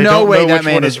 there's no way that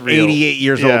man is 88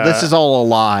 years old. This is all a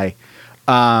lie.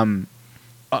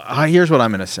 Here's what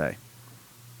I'm going to say.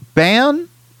 Ban,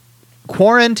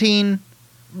 quarantine,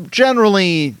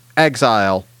 generally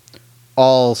exile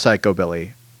all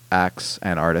Psychobilly acts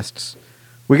and artists.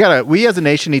 We as a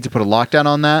nation need to put a lockdown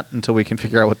on that until we can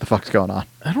figure out what the fuck's going on.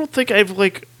 I don't think I've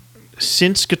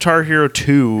since Guitar Hero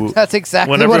 2. That's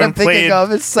exactly what I'm thinking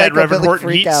of. It's Psychobilly Reverend Horton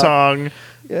Freak Heat Out. song.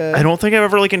 Yeah. I don't think I've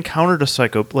ever encountered a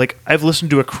psycho. I've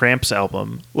listened to a Cramps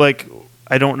album.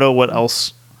 I don't know what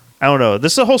else. I don't know.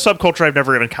 This is a whole subculture I've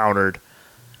never encountered.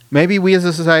 Maybe we as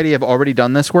a society have already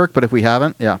done this work, but if we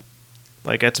haven't, yeah.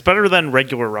 It's better than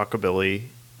regular rockabilly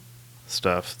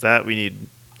stuff. That we need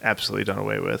absolutely done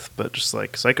away with. But just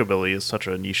psychobilly is such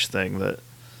a niche thing that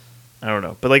I don't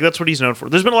know. But that's what he's known for.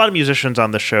 There's been a lot of musicians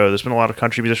on the show. There's been a lot of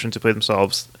country musicians who play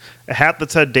themselves. A hat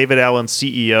that said David Allen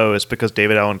CEO is because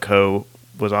David Allen Coe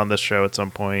was on this show at some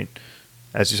point.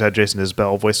 As you said, Jason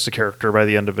Isbell voiced a character by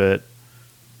the end of it.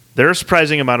 There are a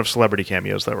surprising amount of celebrity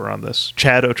cameos that were on this.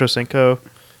 Chad Ochocinco.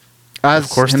 As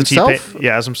of course, himself? The T-Pain,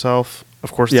 as himself.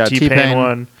 Of course, Yeah, the T-Pain, T-Pain.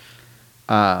 one.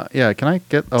 Yeah, can I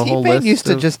get a whole list? T-Pain used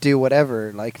to just do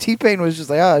whatever. T-Pain was just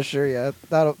sure, yeah.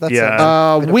 That's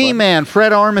Yeah. Wee Man,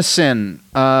 Fred Armisen,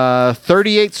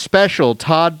 38 Special,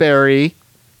 Todd Berry,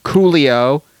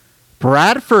 Coolio,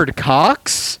 Bradford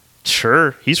Cox.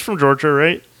 Sure. He's from Georgia,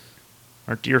 right?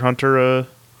 Aren't Deer Hunter an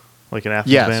Athens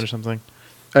Yes. band or something?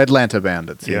 Atlanta band,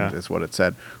 it seemed, is what it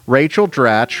said. Rachel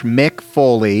Dratch, Mick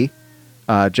Foley,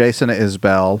 Jason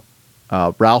Isbell,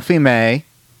 Ralphie May,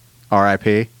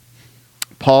 R.I.P.,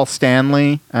 Paul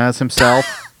Stanley as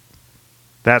himself.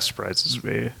 That surprises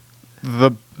me.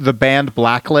 The band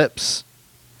Black Lips.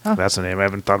 That's a name I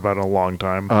haven't thought about in a long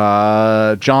time.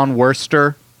 John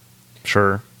Worster.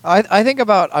 Sure. I think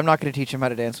about I'm not going to teach him how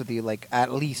to dance with you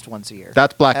at least once a year.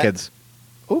 That's Black Kids.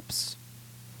 Oops.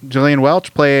 Julian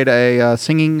Welch played a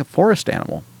singing forest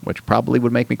animal, which probably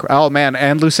would make me cry. Oh, man,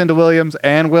 and Lucinda Williams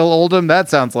and Will Oldham. That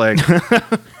sounds like...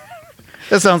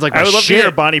 that sounds like I would love shit. to hear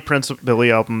a Bonnie Prince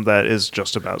Billy album that is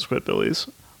just about Squidbillies.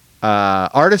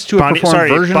 Artists who have performed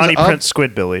versions Bonnie of... Prince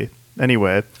Squidbilly.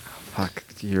 Anyway. Fuck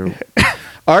you.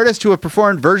 Artists who have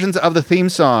performed versions of the theme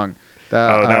song.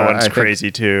 That one's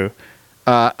crazy, too.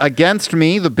 Against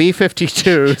Me, the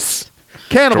B-52s.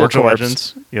 Cannibal Georgia Corpse.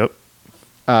 Legends. Yep.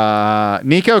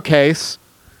 Nico Case.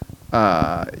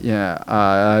 Jason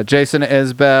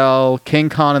Isbell. King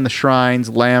Khan and the Shrines.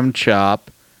 Lamb Chop.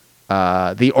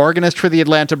 The organist for the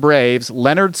Atlanta Braves.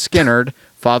 Leonard Skinnard.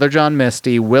 Father John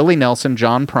Misty. Willie Nelson.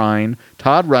 John Prine.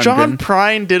 Todd Rundgren. John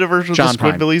Prine did a version of the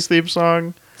Squidbillies theme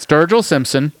song. Sturgill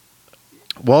Simpson.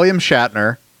 William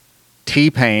Shatner.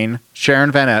 T-Pain.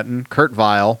 Sharon Van Etten. Kurt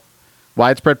Vile.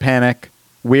 Widespread Panic.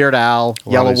 Weird Al.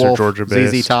 Yellow Wolf.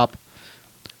 ZZ Top.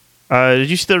 Did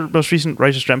you see the most recent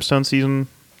Righteous Gemstone season?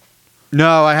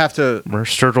 No, I have to... Where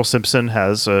Sturgill Simpson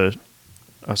has a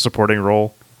supporting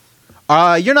role.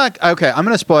 You're not... Okay, I'm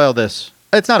going to spoil this.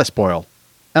 It's not a spoil.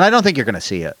 And I don't think you're going to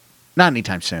see it. Not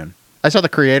anytime soon. I saw the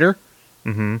creator.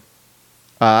 Mm-hmm.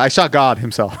 I saw God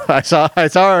himself. I saw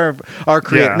our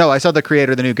creator. Yeah. No, I saw the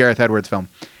creator of the new Gareth Edwards film.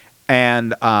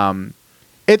 And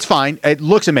it's fine. It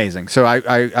looks amazing. So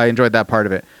I enjoyed that part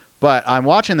of it. But I'm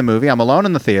watching the movie. I'm alone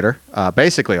in the theater,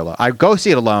 basically alone. I go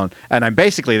see it alone, and I'm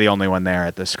basically the only one there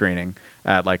at the screening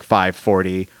at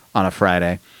 5:40 on a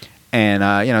Friday. And,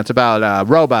 it's about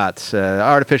robots,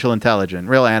 artificial intelligence,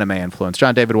 real anime influence.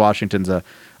 John David Washington's an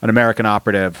American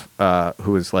operative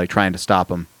who is, trying to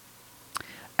stop him.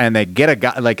 And they get a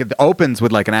guy, it opens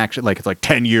with, an action, it's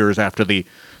 10 years after the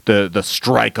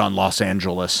strike on Los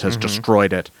Angeles has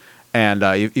destroyed it. And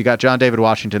you got John David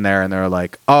Washington there, and they're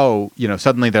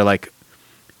suddenly they're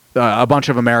a bunch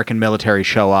of American military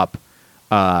show up,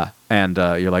 and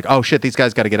you're like, oh shit, these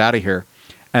guys got to get out of here.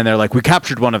 And they're like, we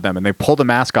captured one of them, and they pulled the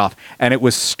mask off, and it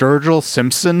was Sturgill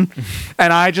Simpson,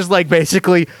 and I just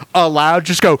basically aloud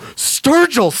just go,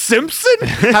 Sturgill Simpson,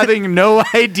 having no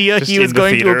idea he was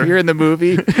going to appear in the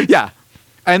movie. Yeah,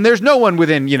 and there's no one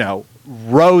within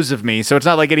rows of me, so it's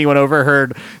not like anyone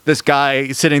overheard this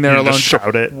guy sitting there alone. Just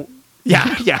shout it.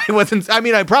 Yeah, it wasn't. I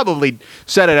mean, I probably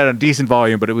said it at a decent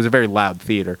volume, but it was a very loud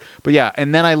theater. But yeah,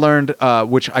 and then I learned,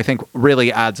 which I think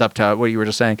really adds up to what you were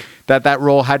just saying, that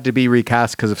role had to be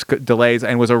recast because of delays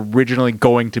and was originally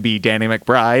going to be Danny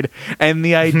McBride. And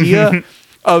the idea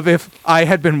of if I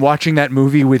had been watching that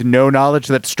movie with no knowledge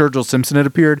that Sturgill Simpson had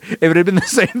appeared, if it had been the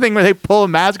same thing where they pull a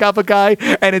mask off a guy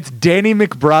and it's Danny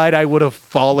McBride, I would have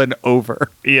fallen over.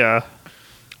 Yeah.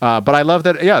 But I love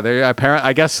that. Yeah, they apparently.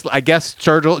 I guess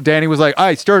Danny was like, "All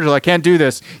right, Sturgill, I can't do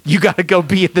this. You got to go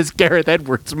be in this Gareth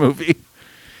Edwards movie.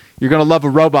 You're gonna love a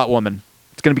robot woman.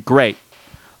 It's gonna be great."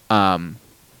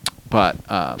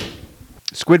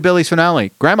 Squidbillies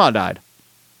finale. Grandma died.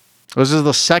 This is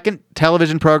the second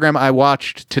television program I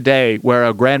watched today where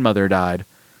a grandmother died.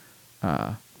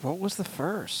 What was the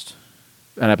first?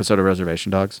 An episode of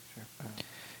Reservation Dogs.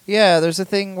 Yeah, there's a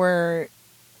thing where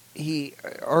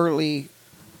Early,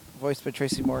 voiced by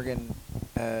Tracy Morgan,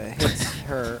 hits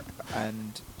her,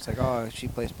 and it's like, oh, she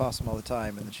plays possum all the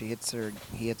time, and then he hits her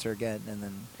again, and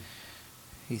then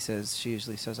she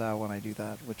usually says, ah, when I do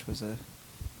that,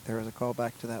 there was a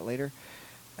callback to that later.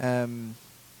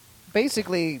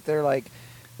 Basically, they're like,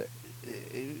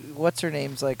 what's her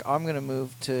name's like, I'm going to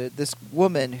move to this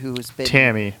woman who's been...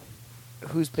 Tammy.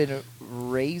 Who's been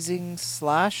raising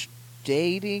 /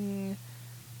 dating...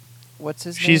 What's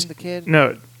his name, the kid?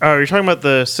 No. Are you talking about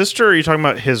the sister, or are you talking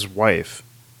about his wife?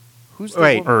 Who's the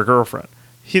woman? Or girlfriend?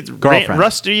 Girlfriend.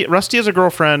 Rusty has a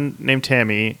girlfriend named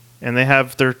Tammy, and they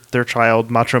have their child,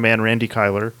 Macho Man Randy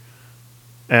Kyler.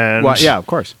 And yeah, of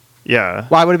course. Yeah.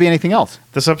 Why would it be anything else?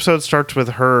 This episode starts with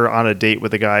her on a date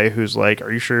with a guy who's like,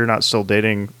 "Are you sure you're not still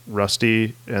dating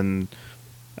Rusty?" And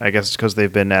I guess it's because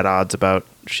they've been at odds about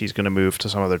she's going to move to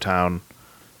some other town.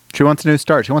 She wants a new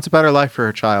start. She wants a better life for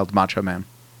her child, Macho Man.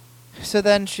 So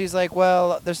then she's like,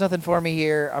 well, there's nothing for me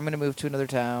here. I'm going to move to another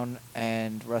town.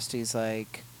 And she's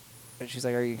like, are you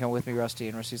going to come with me, Rusty?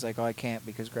 And Rusty's like, oh, I can't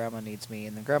because Grandma needs me.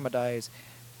 And then Grandma dies.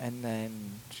 And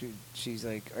then she's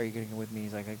like, are you going to come with me?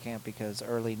 He's like, I can't because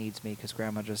Early needs me because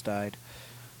Grandma just died.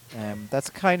 That's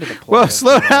kind of the plot. Well,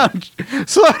 slow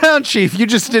down, Chief. You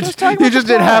just did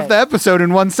half the episode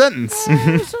in one sentence.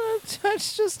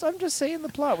 I'm just saying the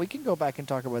plot. We can go back and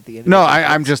talk about the end. No,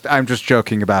 I'm just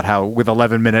joking about how with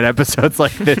 11-minute episodes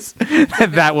like this,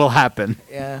 that will happen.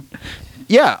 Yeah.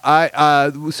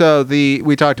 Yeah.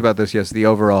 We talked about this. Yes, the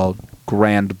overall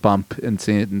grand bump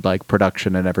in like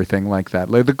production and everything like that.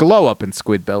 Like the glow up in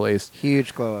Squidbillies.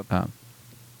 Huge glow up.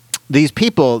 These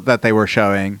people that they were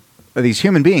showing, these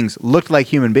human beings, looked like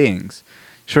human beings.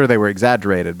 Sure, they were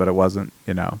exaggerated, but it wasn't,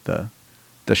 the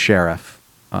sheriff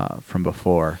from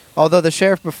before. Although the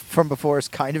sheriff from before is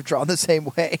kind of drawn the same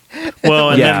way.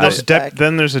 Well, and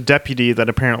then there's a deputy that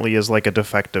apparently is like a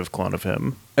defective clone of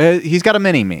him. He's got a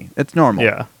mini-me. It's normal.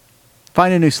 Yeah.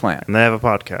 Find a new slant. And they have a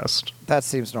podcast. That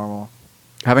seems normal.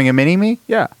 Having a mini-me?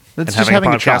 Yeah. That's and just having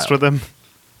a podcast child with him.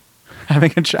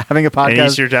 Having a podcast. And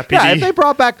he's your deputy. Yeah,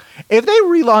 if they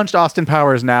relaunched Austin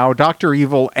Powers now, Dr.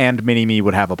 Evil and Mini-Me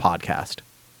would have a podcast.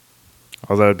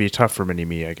 Although it'd be tough for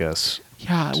Mini-Me, I guess.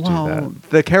 Yeah, well,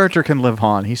 the character can live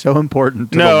on. He's so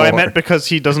important to the No, lore. I meant because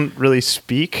he doesn't really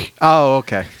speak. Oh,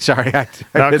 okay. Sorry. Not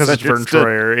because it's Vern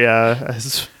Troyer, yeah.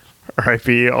 As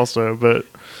R.I.P. also, but...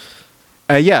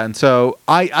 yeah, and so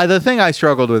the thing I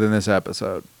struggled with in this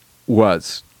episode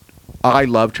was I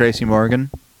love Tracy Morgan.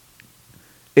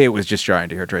 It was just jarring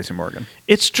to hear Tracy Morgan.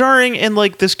 It's jarring, and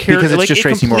like this character, like it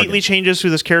completely Morgan. changes who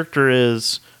this character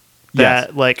is.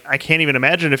 That like I can't even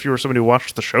imagine if you were somebody who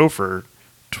watched the show for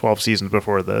 12 seasons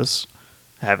before this,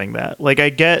 having that. Like I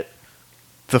get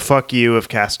the fuck you of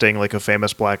casting like a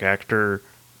famous black actor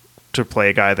to play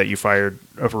a guy that you fired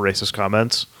over racist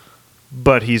comments,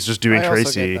 but he's just doing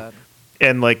Tracy,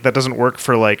 and like that doesn't work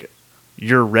for like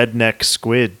your redneck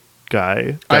squid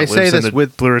guy that I say lives this in the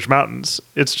with Blue Ridge Mountains.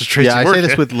 It's just Tracy Morgan. I say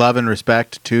this with love and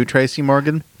respect to Tracy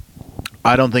Morgan.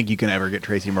 I don't think you can ever get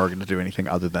Tracy Morgan to do anything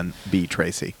other than be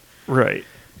Tracy. Right.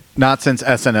 Not since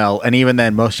SNL, and even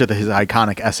then, most of his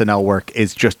iconic SNL work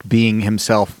is just being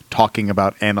himself talking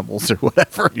about animals or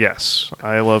whatever. Yes,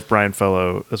 I love Brian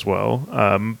Fellow as well.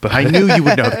 But I knew you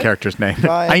would know the character's name.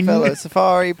 Brian Fellow,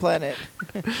 Safari Planet.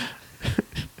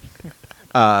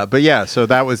 But yeah, so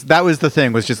that was the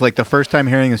thing. Was just like the first time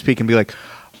hearing him speak and be like,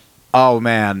 "Oh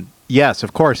man, yes,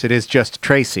 of course, it is just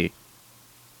Tracy."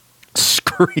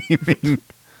 Screaming.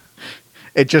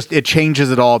 It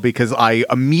changes it all because I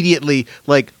immediately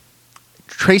like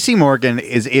Tracy Morgan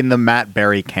is in the Matt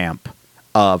Berry camp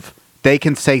of they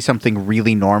can say something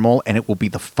really normal and it will be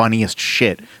the funniest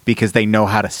shit because they know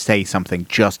how to say something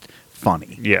just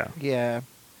funny. Yeah. Yeah.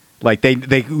 Like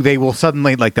they will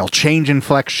suddenly like they'll change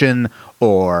inflection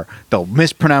or they'll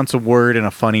mispronounce a word in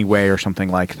a funny way or something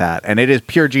like that. And it is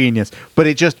pure genius. But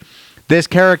this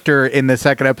character in the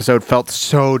second episode felt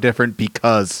so different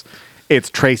because it's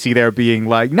Tracy there being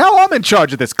like, "Now I'm in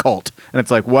charge of this cult," and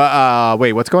it's like,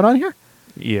 wait, what's going on here?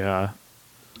 Yeah.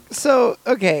 So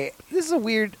okay, this is a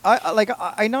weird.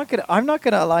 I'm not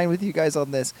gonna align with you guys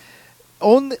on this.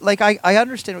 Only like I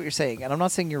understand what you're saying, and I'm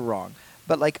not saying you're wrong.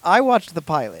 But like I watched the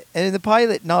pilot, and in the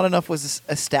pilot, not enough was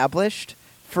established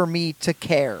for me to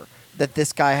care that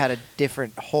this guy had a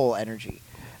different whole energy.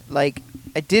 Like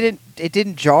it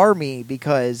didn't jar me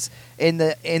because in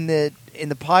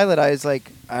the pilot I was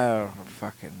like, oh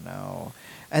fucking no,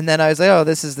 and then I was like, oh,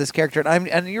 this is this character,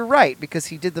 and you're right because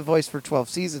he did the voice for 12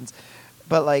 seasons,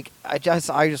 but like I just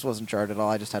wasn't jarred at all.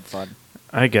 I just had fun.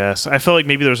 I guess I felt like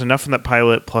maybe there was enough in that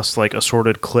pilot plus like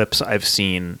assorted clips I've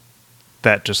seen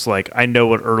that just like I know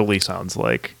what early sounds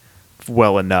like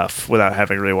well enough without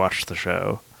having really watched the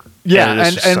show.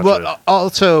 Yeah, and well,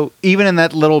 also even in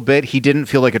that little bit, he didn't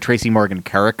feel like a Tracy Morgan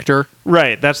character.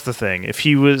 Right, that's the thing. If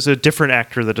he was a different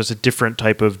actor that does a different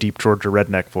type of deep Georgia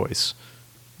redneck voice,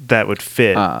 that would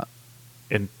fit.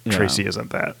 And Tracy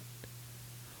isn't that.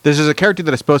 This is a character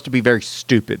that is supposed to be very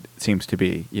stupid. Seems to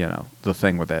be, the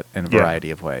thing with it in a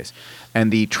variety of ways.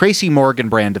 And the Tracy Morgan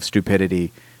brand of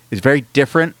stupidity is very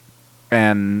different.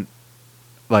 And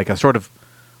like a sort of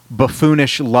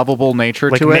buffoonish, lovable nature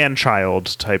like to it. Like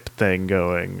man-child type thing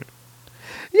going.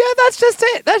 Yeah, that's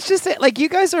just it. Like, you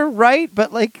guys are right,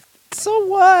 but, like, so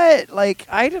what? Like,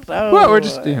 I don't know. Well, we're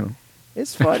just,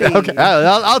 It's funny. Okay,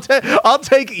 I'll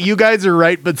take you guys are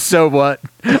right, but so what?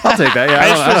 I'll take that.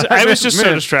 Yeah, I was just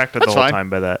so distracted the whole time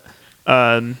by that.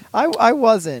 I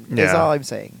wasn't, is all I'm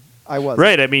saying. I wasn't.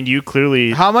 Right, I mean, you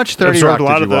clearly How much 30 Rock absorbed a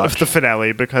lot did you watch? of the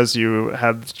finale because you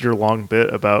had your long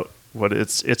bit about what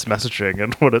its messaging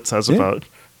and what it says about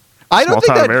I don't think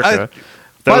small-town that, America.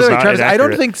 by the way, not Travis, I don't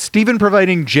inaccurate. think Stephen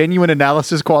providing genuine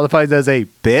analysis qualifies as a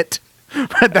bit.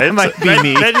 But that might be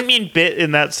me. I didn't mean bit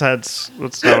in that sense.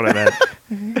 That's not what I meant.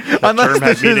 That Unless term had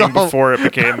this is meaning all- before it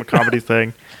became a comedy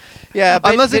thing. Yeah,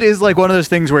 but Unless it is like one of those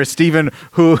things where Stephen,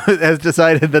 who has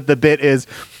decided that the bit is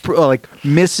like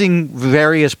missing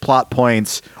various plot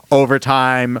points over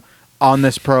time on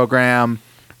this program,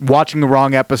 watching the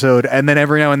wrong episode, and then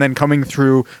every now and then coming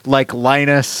through like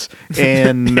Linus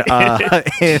in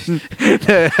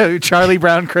Charlie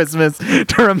Brown Christmas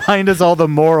to remind us all the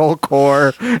moral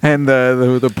core and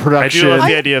the I production. do love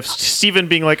the idea of Steven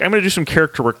being like, I'm going to do some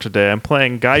character work today. I'm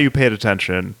playing guy who paid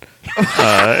attention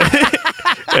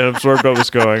and absorbed what was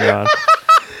going on.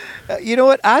 you know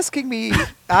what? Asking me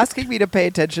to pay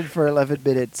attention for 11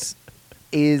 minutes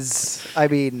is, I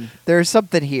mean, there's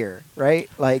something here, right?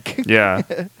 Like, Yeah.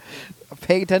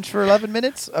 paying attention for 11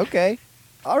 minutes? Okay.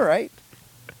 All right.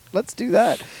 Let's do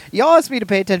that. Y'all asked me to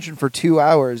pay attention for 2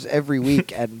 hours every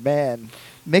week, and man,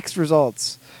 mixed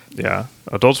results. Yeah.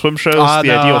 Adult Swim shows the ideal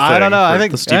thing. I don't know. for I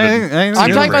think the Steven I'm Steven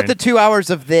talking about brain. the 2 hours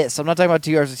of this. I'm not talking about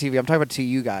 2 hours of TV. I'm talking about to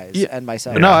you guys and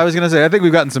myself. No, I was going to say, I think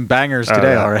we've gotten some bangers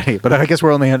today yeah. already, but I guess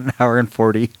we're only at an hour and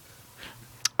 40.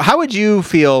 How would you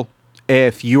feel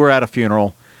if you were at a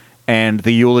funeral and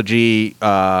the eulogy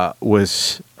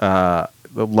was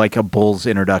like a bull's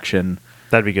introduction?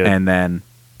 That'd be good. And then,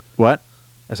 what?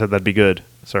 I said that'd be good.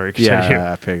 Sorry. continue.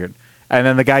 Yeah, I figured. And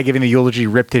then the guy giving the eulogy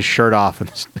ripped his shirt off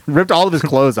and ripped all of his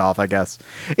clothes off, I guess.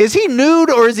 Is he nude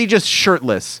or is he just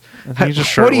shirtless? I think he's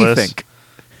just What do you shirtless. think?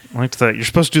 I liked that. You're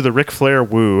supposed to do the Ric Flair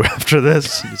woo after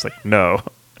this. He's like, no.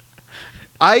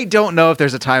 I don't know if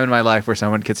there's a time in my life where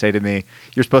someone could say to me,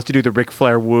 you're supposed to do the Ric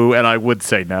Flair woo, and I would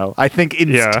say no. I think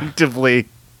instinctively,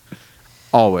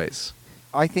 always.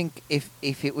 I think if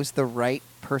it was the right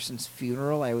person's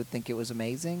funeral, I would think it was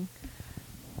amazing.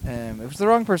 If it was the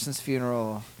wrong person's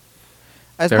funeral,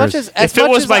 as much as If it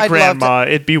was my I'd love grandma,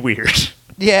 it'd be weird.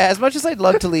 as much as I'd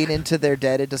love to lean into their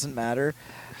dead, it doesn't matter.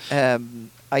 I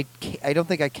don't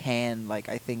think I can. Like,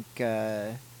 I think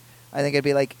I'd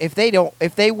be like, if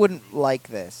they wouldn't like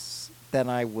this, then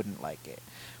I wouldn't like it.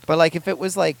 But like, if it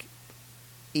was like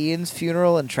Ian's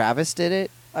funeral and Travis did it,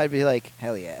 I'd be like,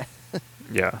 hell yeah.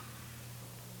 Yeah.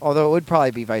 Although it would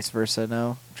probably be vice versa.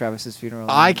 No, Travis's funeral.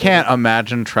 I can't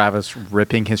imagine Travis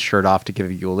ripping his shirt off to give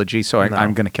a eulogy, so No.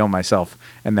 I'm going to kill myself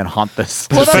and then haunt this.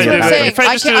 Well, that's what I'm If I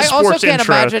saying. just did a I also sports can't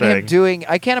intro imagine him thing. doing.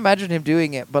 I can't imagine him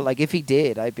doing it. But like, if he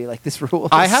did, I'd be like, this rules.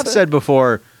 I have said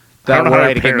before I that don't know were how I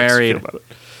your to get parents married, feel about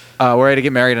it. were I to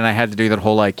get married, and I had to do that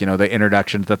whole like the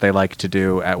introductions that they like to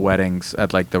do at weddings,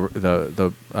 at like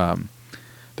the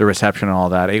the reception and all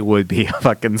that, it would be a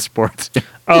fucking sports.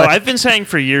 I've been saying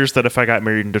for years that if I got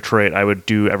married in Detroit, I would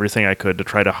do everything I could to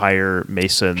try to hire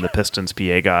Mason, the Pistons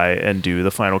PA guy, and do the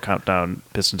final countdown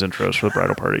Pistons intros for the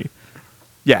bridal party.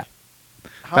 Yeah.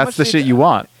 That's the shit you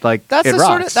want. Like, that's it the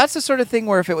rocks. that's the sort of thing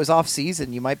where if it was off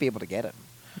season, you might be able to get him.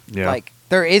 Yeah. Like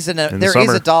there's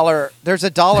a dollar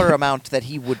amount that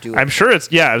he would do. I'm sure it's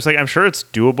I'm sure it's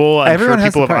doable. I'm Everyone sure has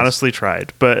people the have price. honestly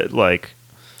tried, but like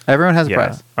Everyone has a yeah.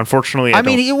 price. Unfortunately, I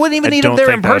mean, you wouldn't even I need him don't there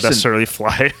think in that would person. necessarily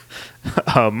fly.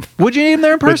 Would you need him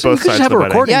there in With person? You both could just sides have of a the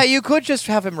wedding. recording. Yeah, you could just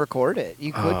have him record it.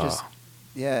 You could just,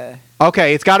 yeah.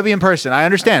 Okay, it's got to be in person. I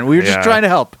understand. We were just Yeah. trying to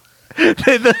help.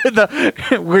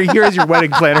 We're here as your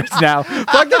wedding planners now.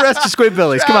 Fuck the rest of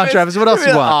Squidbillies. Come on, Travis. What else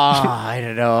you want? I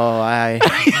don't know.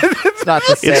 It's not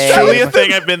the same. It's truly a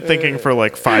thing I've been thinking for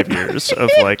like 5 years. Of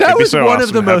like, That it'd be was so one awesome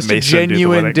of the to have most Mason do the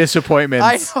genuine wedding.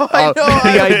 disappointments. I know.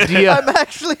 The idea. I'm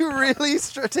actually really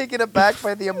taken aback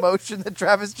by the emotion that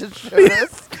Travis just showed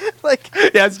us. Like,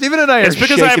 Yeah, Steven and I are It's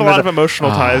because I have a shaking lot with of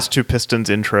emotional ties to Pistons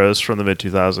intros from the mid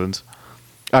 2000s.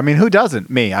 I mean, who doesn't?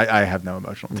 Me. I have no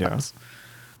emotional Yeah. ties.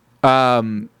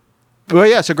 Well,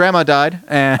 yeah, so Grandma died,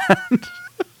 and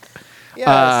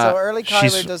yeah, so early Kyler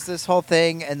she's- does this whole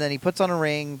thing, and then he puts on a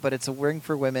ring, but it's a ring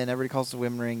for women. Everybody calls it a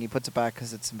women ring. He puts it back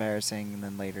because it's embarrassing, and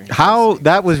then later. how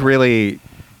that was really,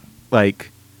 like,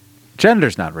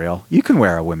 gender's not real. You can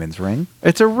wear a women's ring.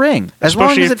 It's a ring. As long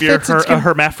Especially as if it you're fits its a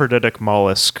hermaphroditic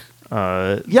mollusk.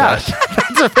 Yeah, that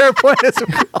that's a fair point as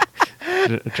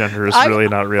well. gender is really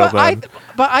not real then.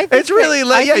 But I think It's really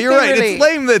lame. Yeah, you're right. Really, It's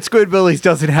lame that Squidbillies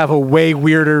doesn't have a way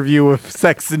weirder view of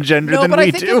sex and gender No, than but we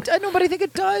I think do. but I think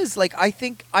it does. Like, I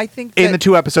think that, In the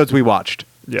 2 episodes we watched.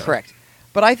 Yeah. correct.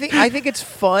 But I think it's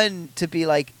fun to be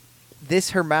like,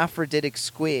 this hermaphroditic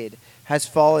squid has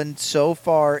fallen so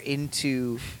far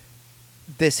into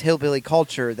this hillbilly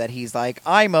culture that he's like,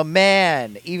 I'm a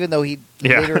man, even though he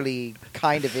Yeah. literally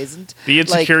kind of isn't. The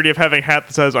insecurity of having a hat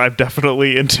that says I'm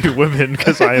definitely into women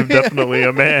because I am definitely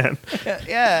a man. Like,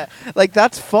 yeah, like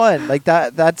that's fun. Like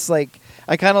that's like,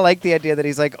 I kind of like the idea that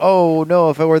he's like, oh no,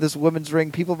 if I wear this woman's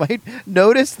ring, people might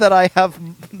notice that I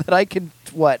can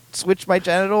switch my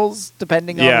genitals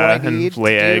depending on what I need and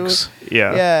lay to do. eggs.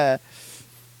 Yeah. Yeah.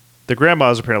 The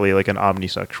grandma is apparently like an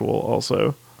omnisexual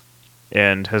also,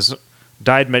 and has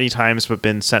died many times, but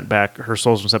been sent back. Her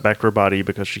soul's been sent back to her body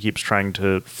because she keeps trying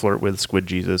to flirt with Squid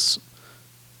Jesus,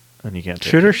 and you can't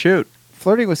take Shoot it. or shoot.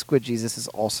 Flirting with Squid Jesus is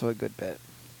also a good bit.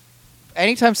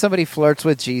 Anytime somebody flirts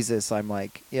with Jesus, I'm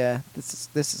like, yeah, this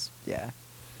is yeah.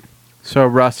 So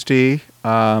Rusty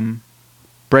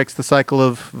breaks the cycle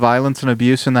of violence and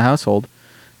abuse in the household,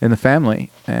 in the family,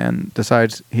 and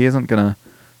decides he isn't going to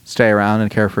stay around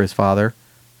and care for his father,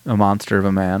 a monster of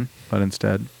a man, but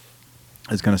instead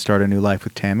is going to start a new life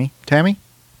with Tammy. Tammy?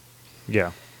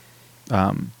 Yeah,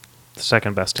 The the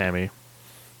second best Tammy.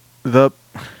 the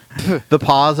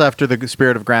pause after the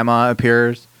spirit of Grandma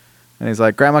appears, and he's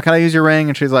like, Grandma, can I use your ring?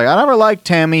 And she's like, I never liked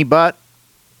Tammy, but...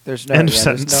 There's no End of yeah,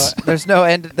 sentence. There's no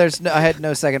end. I had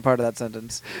no second part of that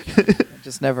sentence. I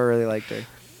just never really liked her.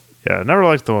 Yeah, never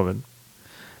liked the woman.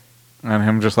 And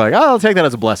him just like, oh, I'll take that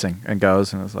as a blessing, and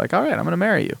goes, and is like, all right, I'm going to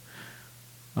marry you.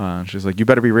 And she's like, you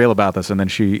better be real about this. And then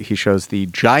he shows the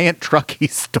giant truck he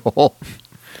stole.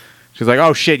 She's like,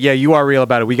 oh, shit, yeah, you are real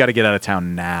about it. We got to get out of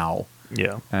town now.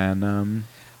 Yeah. And,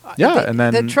 yeah, and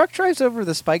then... the truck drives over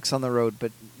the spikes on the road,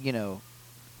 but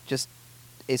just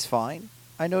is fine.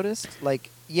 I noticed, like,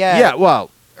 Yeah,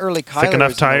 well, early Kyler Thick enough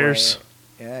was in the way. tires.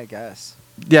 Yeah, I guess.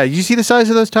 yeah, you see the size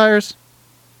of those tires?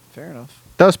 Fair enough.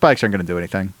 Those spikes aren't going to do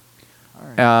anything. All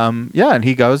right. Yeah, and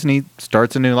he goes and he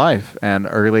starts a new life. And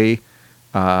Early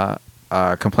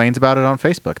complains about it on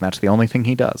Facebook, and that's the only thing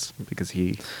he does because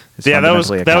he is Yeah, that was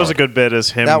fundamentally a good bit.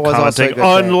 Is him That was also a commenting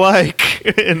good bit.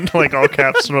 unlike in like all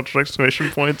caps and much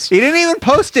exclamation points. He didn't even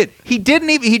post it. He didn't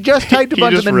even. He just typed a He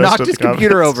bunch just and then knocked roasted his the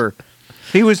computer comments. over.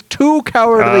 He was too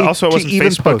cowardly Also, it to wasn't even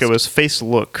Facebook. post. It was Face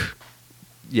Look.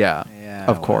 Yeah, Yeah,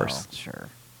 of course. well, sure.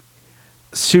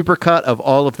 Supercut of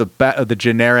all of the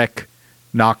generic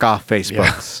knockoff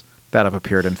Facebooks that have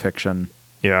appeared in fiction,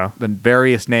 Yeah. and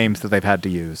various names that they've had to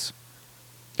use.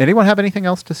 Anyone have anything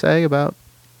else to say about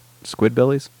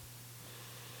Squidbillies?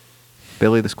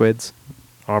 Billy the Squids?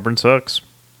 Auburn sucks.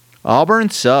 Auburn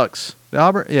sucks.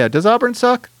 Does Auburn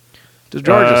suck? Does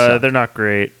Georgia suck? They're not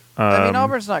great. I mean,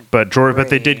 Auburn's not But but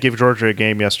they did great. give Georgia a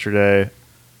game yesterday.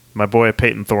 My boy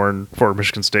Peyton Thorne, former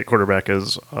Michigan State quarterback,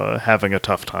 is having a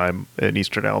tough time in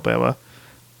Eastern Alabama,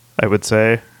 I would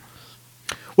say.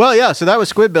 Well, yeah, so that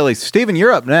was Squidbillies. Steven,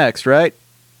 you're up next, right?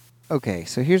 Okay,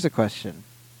 so here's a question.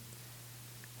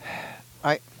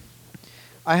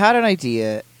 I had an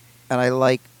idea, and I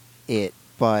like it,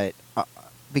 but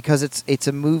because it's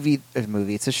a movie.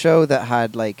 It's a show that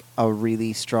had like a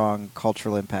really strong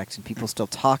cultural impact, and people still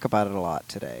talk about it a lot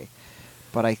today.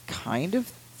 But I kind of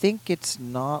think it's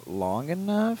not long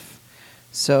enough.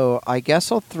 So I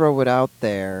guess I'll throw it out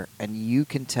there, and you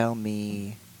can tell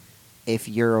me if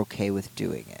you're okay with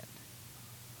doing it.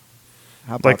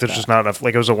 How about Like there's that? just not enough.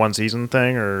 Like it was a 1-season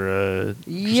thing, or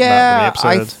Yeah, just not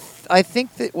many episodes? I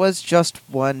think that was just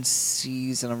one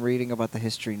season. I'm reading about the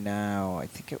history now. I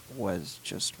think it was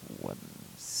just one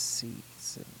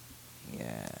season.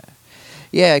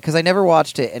 Yeah, because I never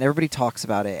watched it, and everybody talks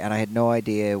about it, and I had no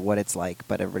idea what it's like.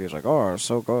 But everybody was like, "Oh, it's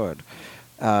so good."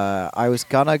 I was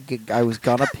gonna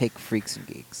pick Freaks and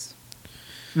Geeks.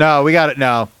 No, we got it.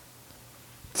 No,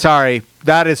 sorry,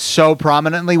 that is so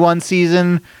prominently one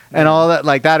season and all that.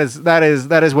 Like that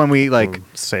is when we like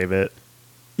Save it.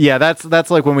 Yeah,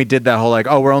 that's like when we did that whole like,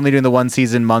 oh, we're only doing the 1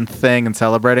 season month thing and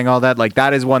celebrating all that. Like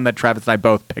that is one that Travis and I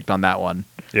both picked on that one.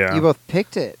 Yeah. You both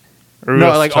picked it. Or we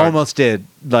No, both like talked- almost did.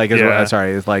 Like, Yeah.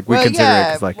 sorry, it's like we Well, consider yeah,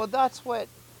 it 'cause, like. well, that's what.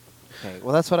 Okay,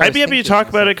 well, that's what I I'd was be happy to thinking. talk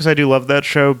about it because I do love that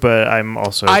show, but I'm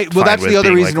also Well, fine that's with the other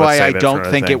being reason like, let's why I save it for don't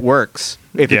another think thing. it works.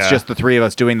 If it's Yeah. just the three of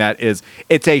us doing that, is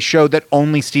it's a show that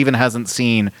only Steven hasn't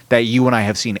seen that you and I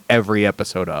have seen every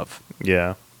episode of.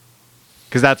 Yeah.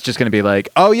 Because that's just going to be like,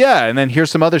 oh yeah, and then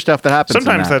here's some other stuff that happens. in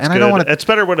Sometimes that. that's and good. I don't wanna, It's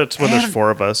better when there's And- 4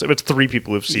 of us. If it's 3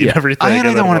 people who've seen everything. And I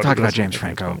then don't want to one talk about doesn't. James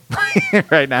Franco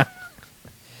right now.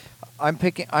 I'm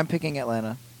picking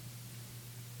Atlanta.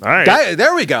 All right.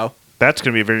 There we go. That's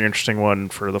going to be a very interesting one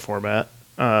for the format.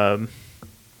 I've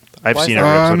Why seen is every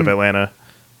that? episode of Atlanta,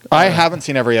 I haven't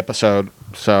seen every episode,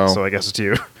 so I guess it's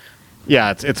you.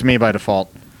 yeah, it's me by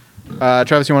default.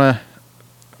 Travis, you want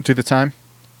to do the time?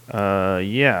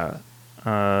 Yeah.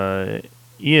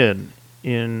 Ian,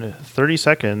 in 30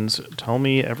 seconds, tell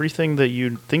me everything that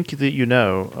you think that you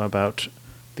know about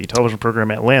the television program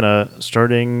Atlanta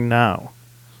starting now.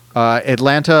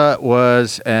 Atlanta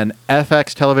was an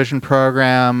FX television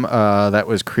program that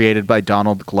was created by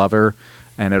Donald Glover,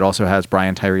 and it also has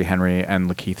Brian Tyree Henry and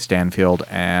Lakeith Stanfield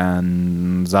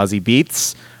and Zazie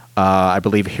Beetz. I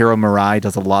believe Hiro Murai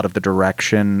does a lot of the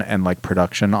direction and like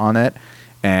production on it,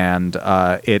 and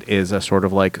it is a sort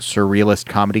of like surrealist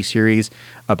comedy series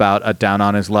about a down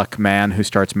on his luck man who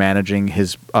starts managing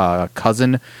his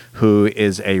cousin, who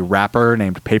is a rapper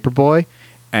named Paperboy.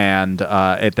 And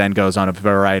it then goes on a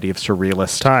variety of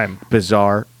surrealist,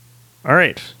 bizarre. All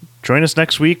right. Join us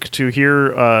next week to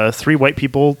hear 3 white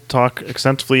people talk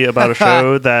extensively about a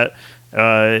show that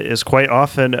is quite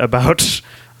often about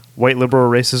white liberal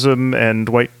racism and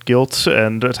white guilt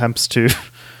and attempts to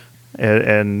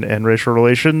and racial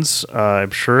relations.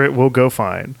 I'm sure it will go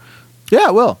fine. Yeah,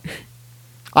 it will.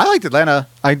 I liked Atlanta.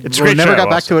 It's a great never show got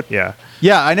back also. to it. Yeah.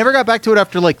 Yeah, I never got back to it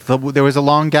after like there was a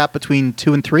long gap between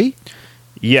 2 and 3.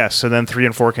 Yes, and then 3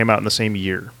 and 4 came out in the same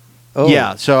year. Oh.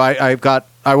 Yeah, so I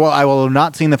will have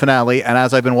not seen the finale, and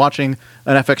as I've been watching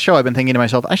an FX show, I've been thinking to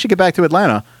myself, I should get back to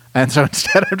Atlanta, and so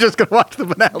instead I'm just going to watch the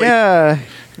finale. Yeah.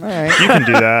 All right. You can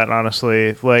do that,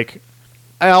 honestly. Like,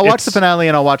 I'll watch It's- the finale,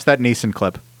 and I'll watch that Neeson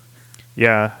clip.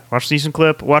 yeah, watch the Neeson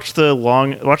clip. Watch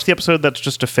the episode that's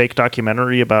just a fake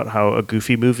documentary about how a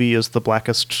Goofy movie is the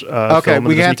blackest. Okay, film in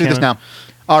we the can't Disney do this canon. now.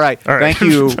 All right. All right.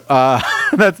 Thank you.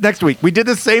 That's next week. We did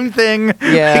the same thing.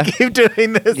 Yeah. We keep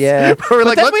doing this. Yeah, We're but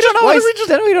like, then let's we just, don't why always. don't we just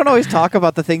Then we don't always talk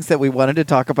about the things that we wanted to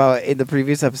talk about in the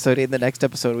previous episode. In the next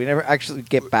episode, we never actually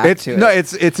get back to it. No,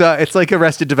 it's like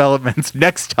Arrested Development's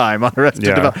next time on Arrested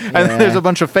Yeah. Development, and then there's a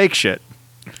bunch of fake shit.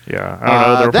 Yeah, I don't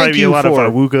know. There'll thank probably be a you lot of for-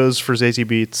 awoogas for Zazie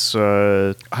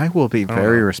Beetz. I will be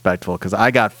very know. respectful because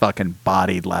I got fucking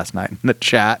bodied last night in the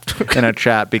chat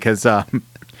because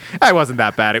I wasn't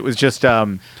that bad. It was just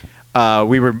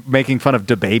we were making fun of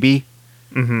DaBaby.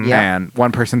 Yeah. And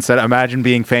one person said, "Imagine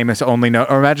being famous or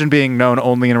imagine being known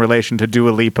only in relation to Dua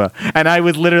Lipa." And I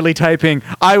was literally typing,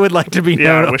 "I would like to be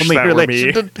Yeah, I known wish only in that were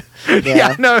relation me. to."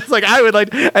 Yeah, no, it's like I would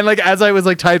like, and like as I was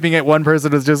like typing it, one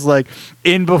person was just like,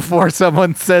 "In before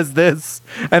someone says this,"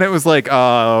 and it was like,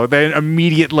 oh, then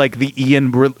immediate like the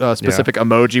Ian specific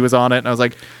emoji was on it, and I was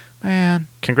like, man,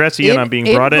 Congrats, Ian, on being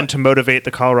brought in to motivate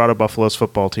the Colorado Buffaloes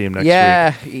football team next week.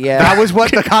 Yeah. that was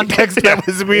what the context that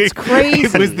was weird. It's crazy.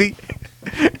 It was the.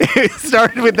 It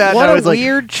started with that. What and I a was like,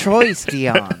 weird choice,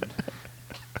 Dion.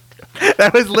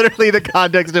 that was literally the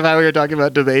context of how we were talking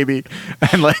about DaBaby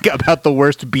and like about the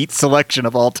worst beat selection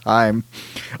of all time.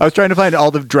 I was trying to find all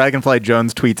the Dragonfly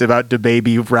Jones tweets about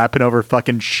DaBaby rapping over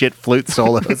fucking shit flute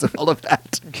solos and all of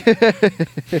that.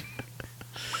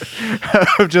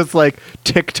 Of just like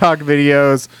TikTok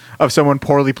videos of someone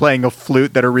poorly playing a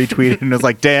flute that are retweeted and it's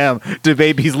like, damn,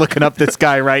 DaBaby's looking up this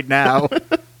guy right now.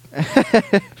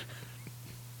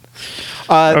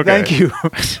 Thank you.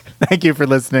 Thank you for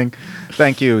listening.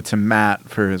 Thank you to Matt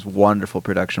for his wonderful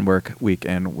production work week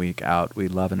in, week out. We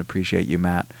love and appreciate you,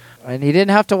 Matt. And he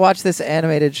didn't have to watch this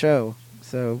animated show,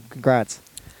 so congrats.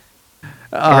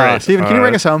 All right, Steven, can you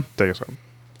bring us home? Take us home.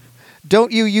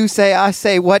 Don't you say, I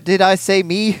say, what did I say,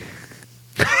 me?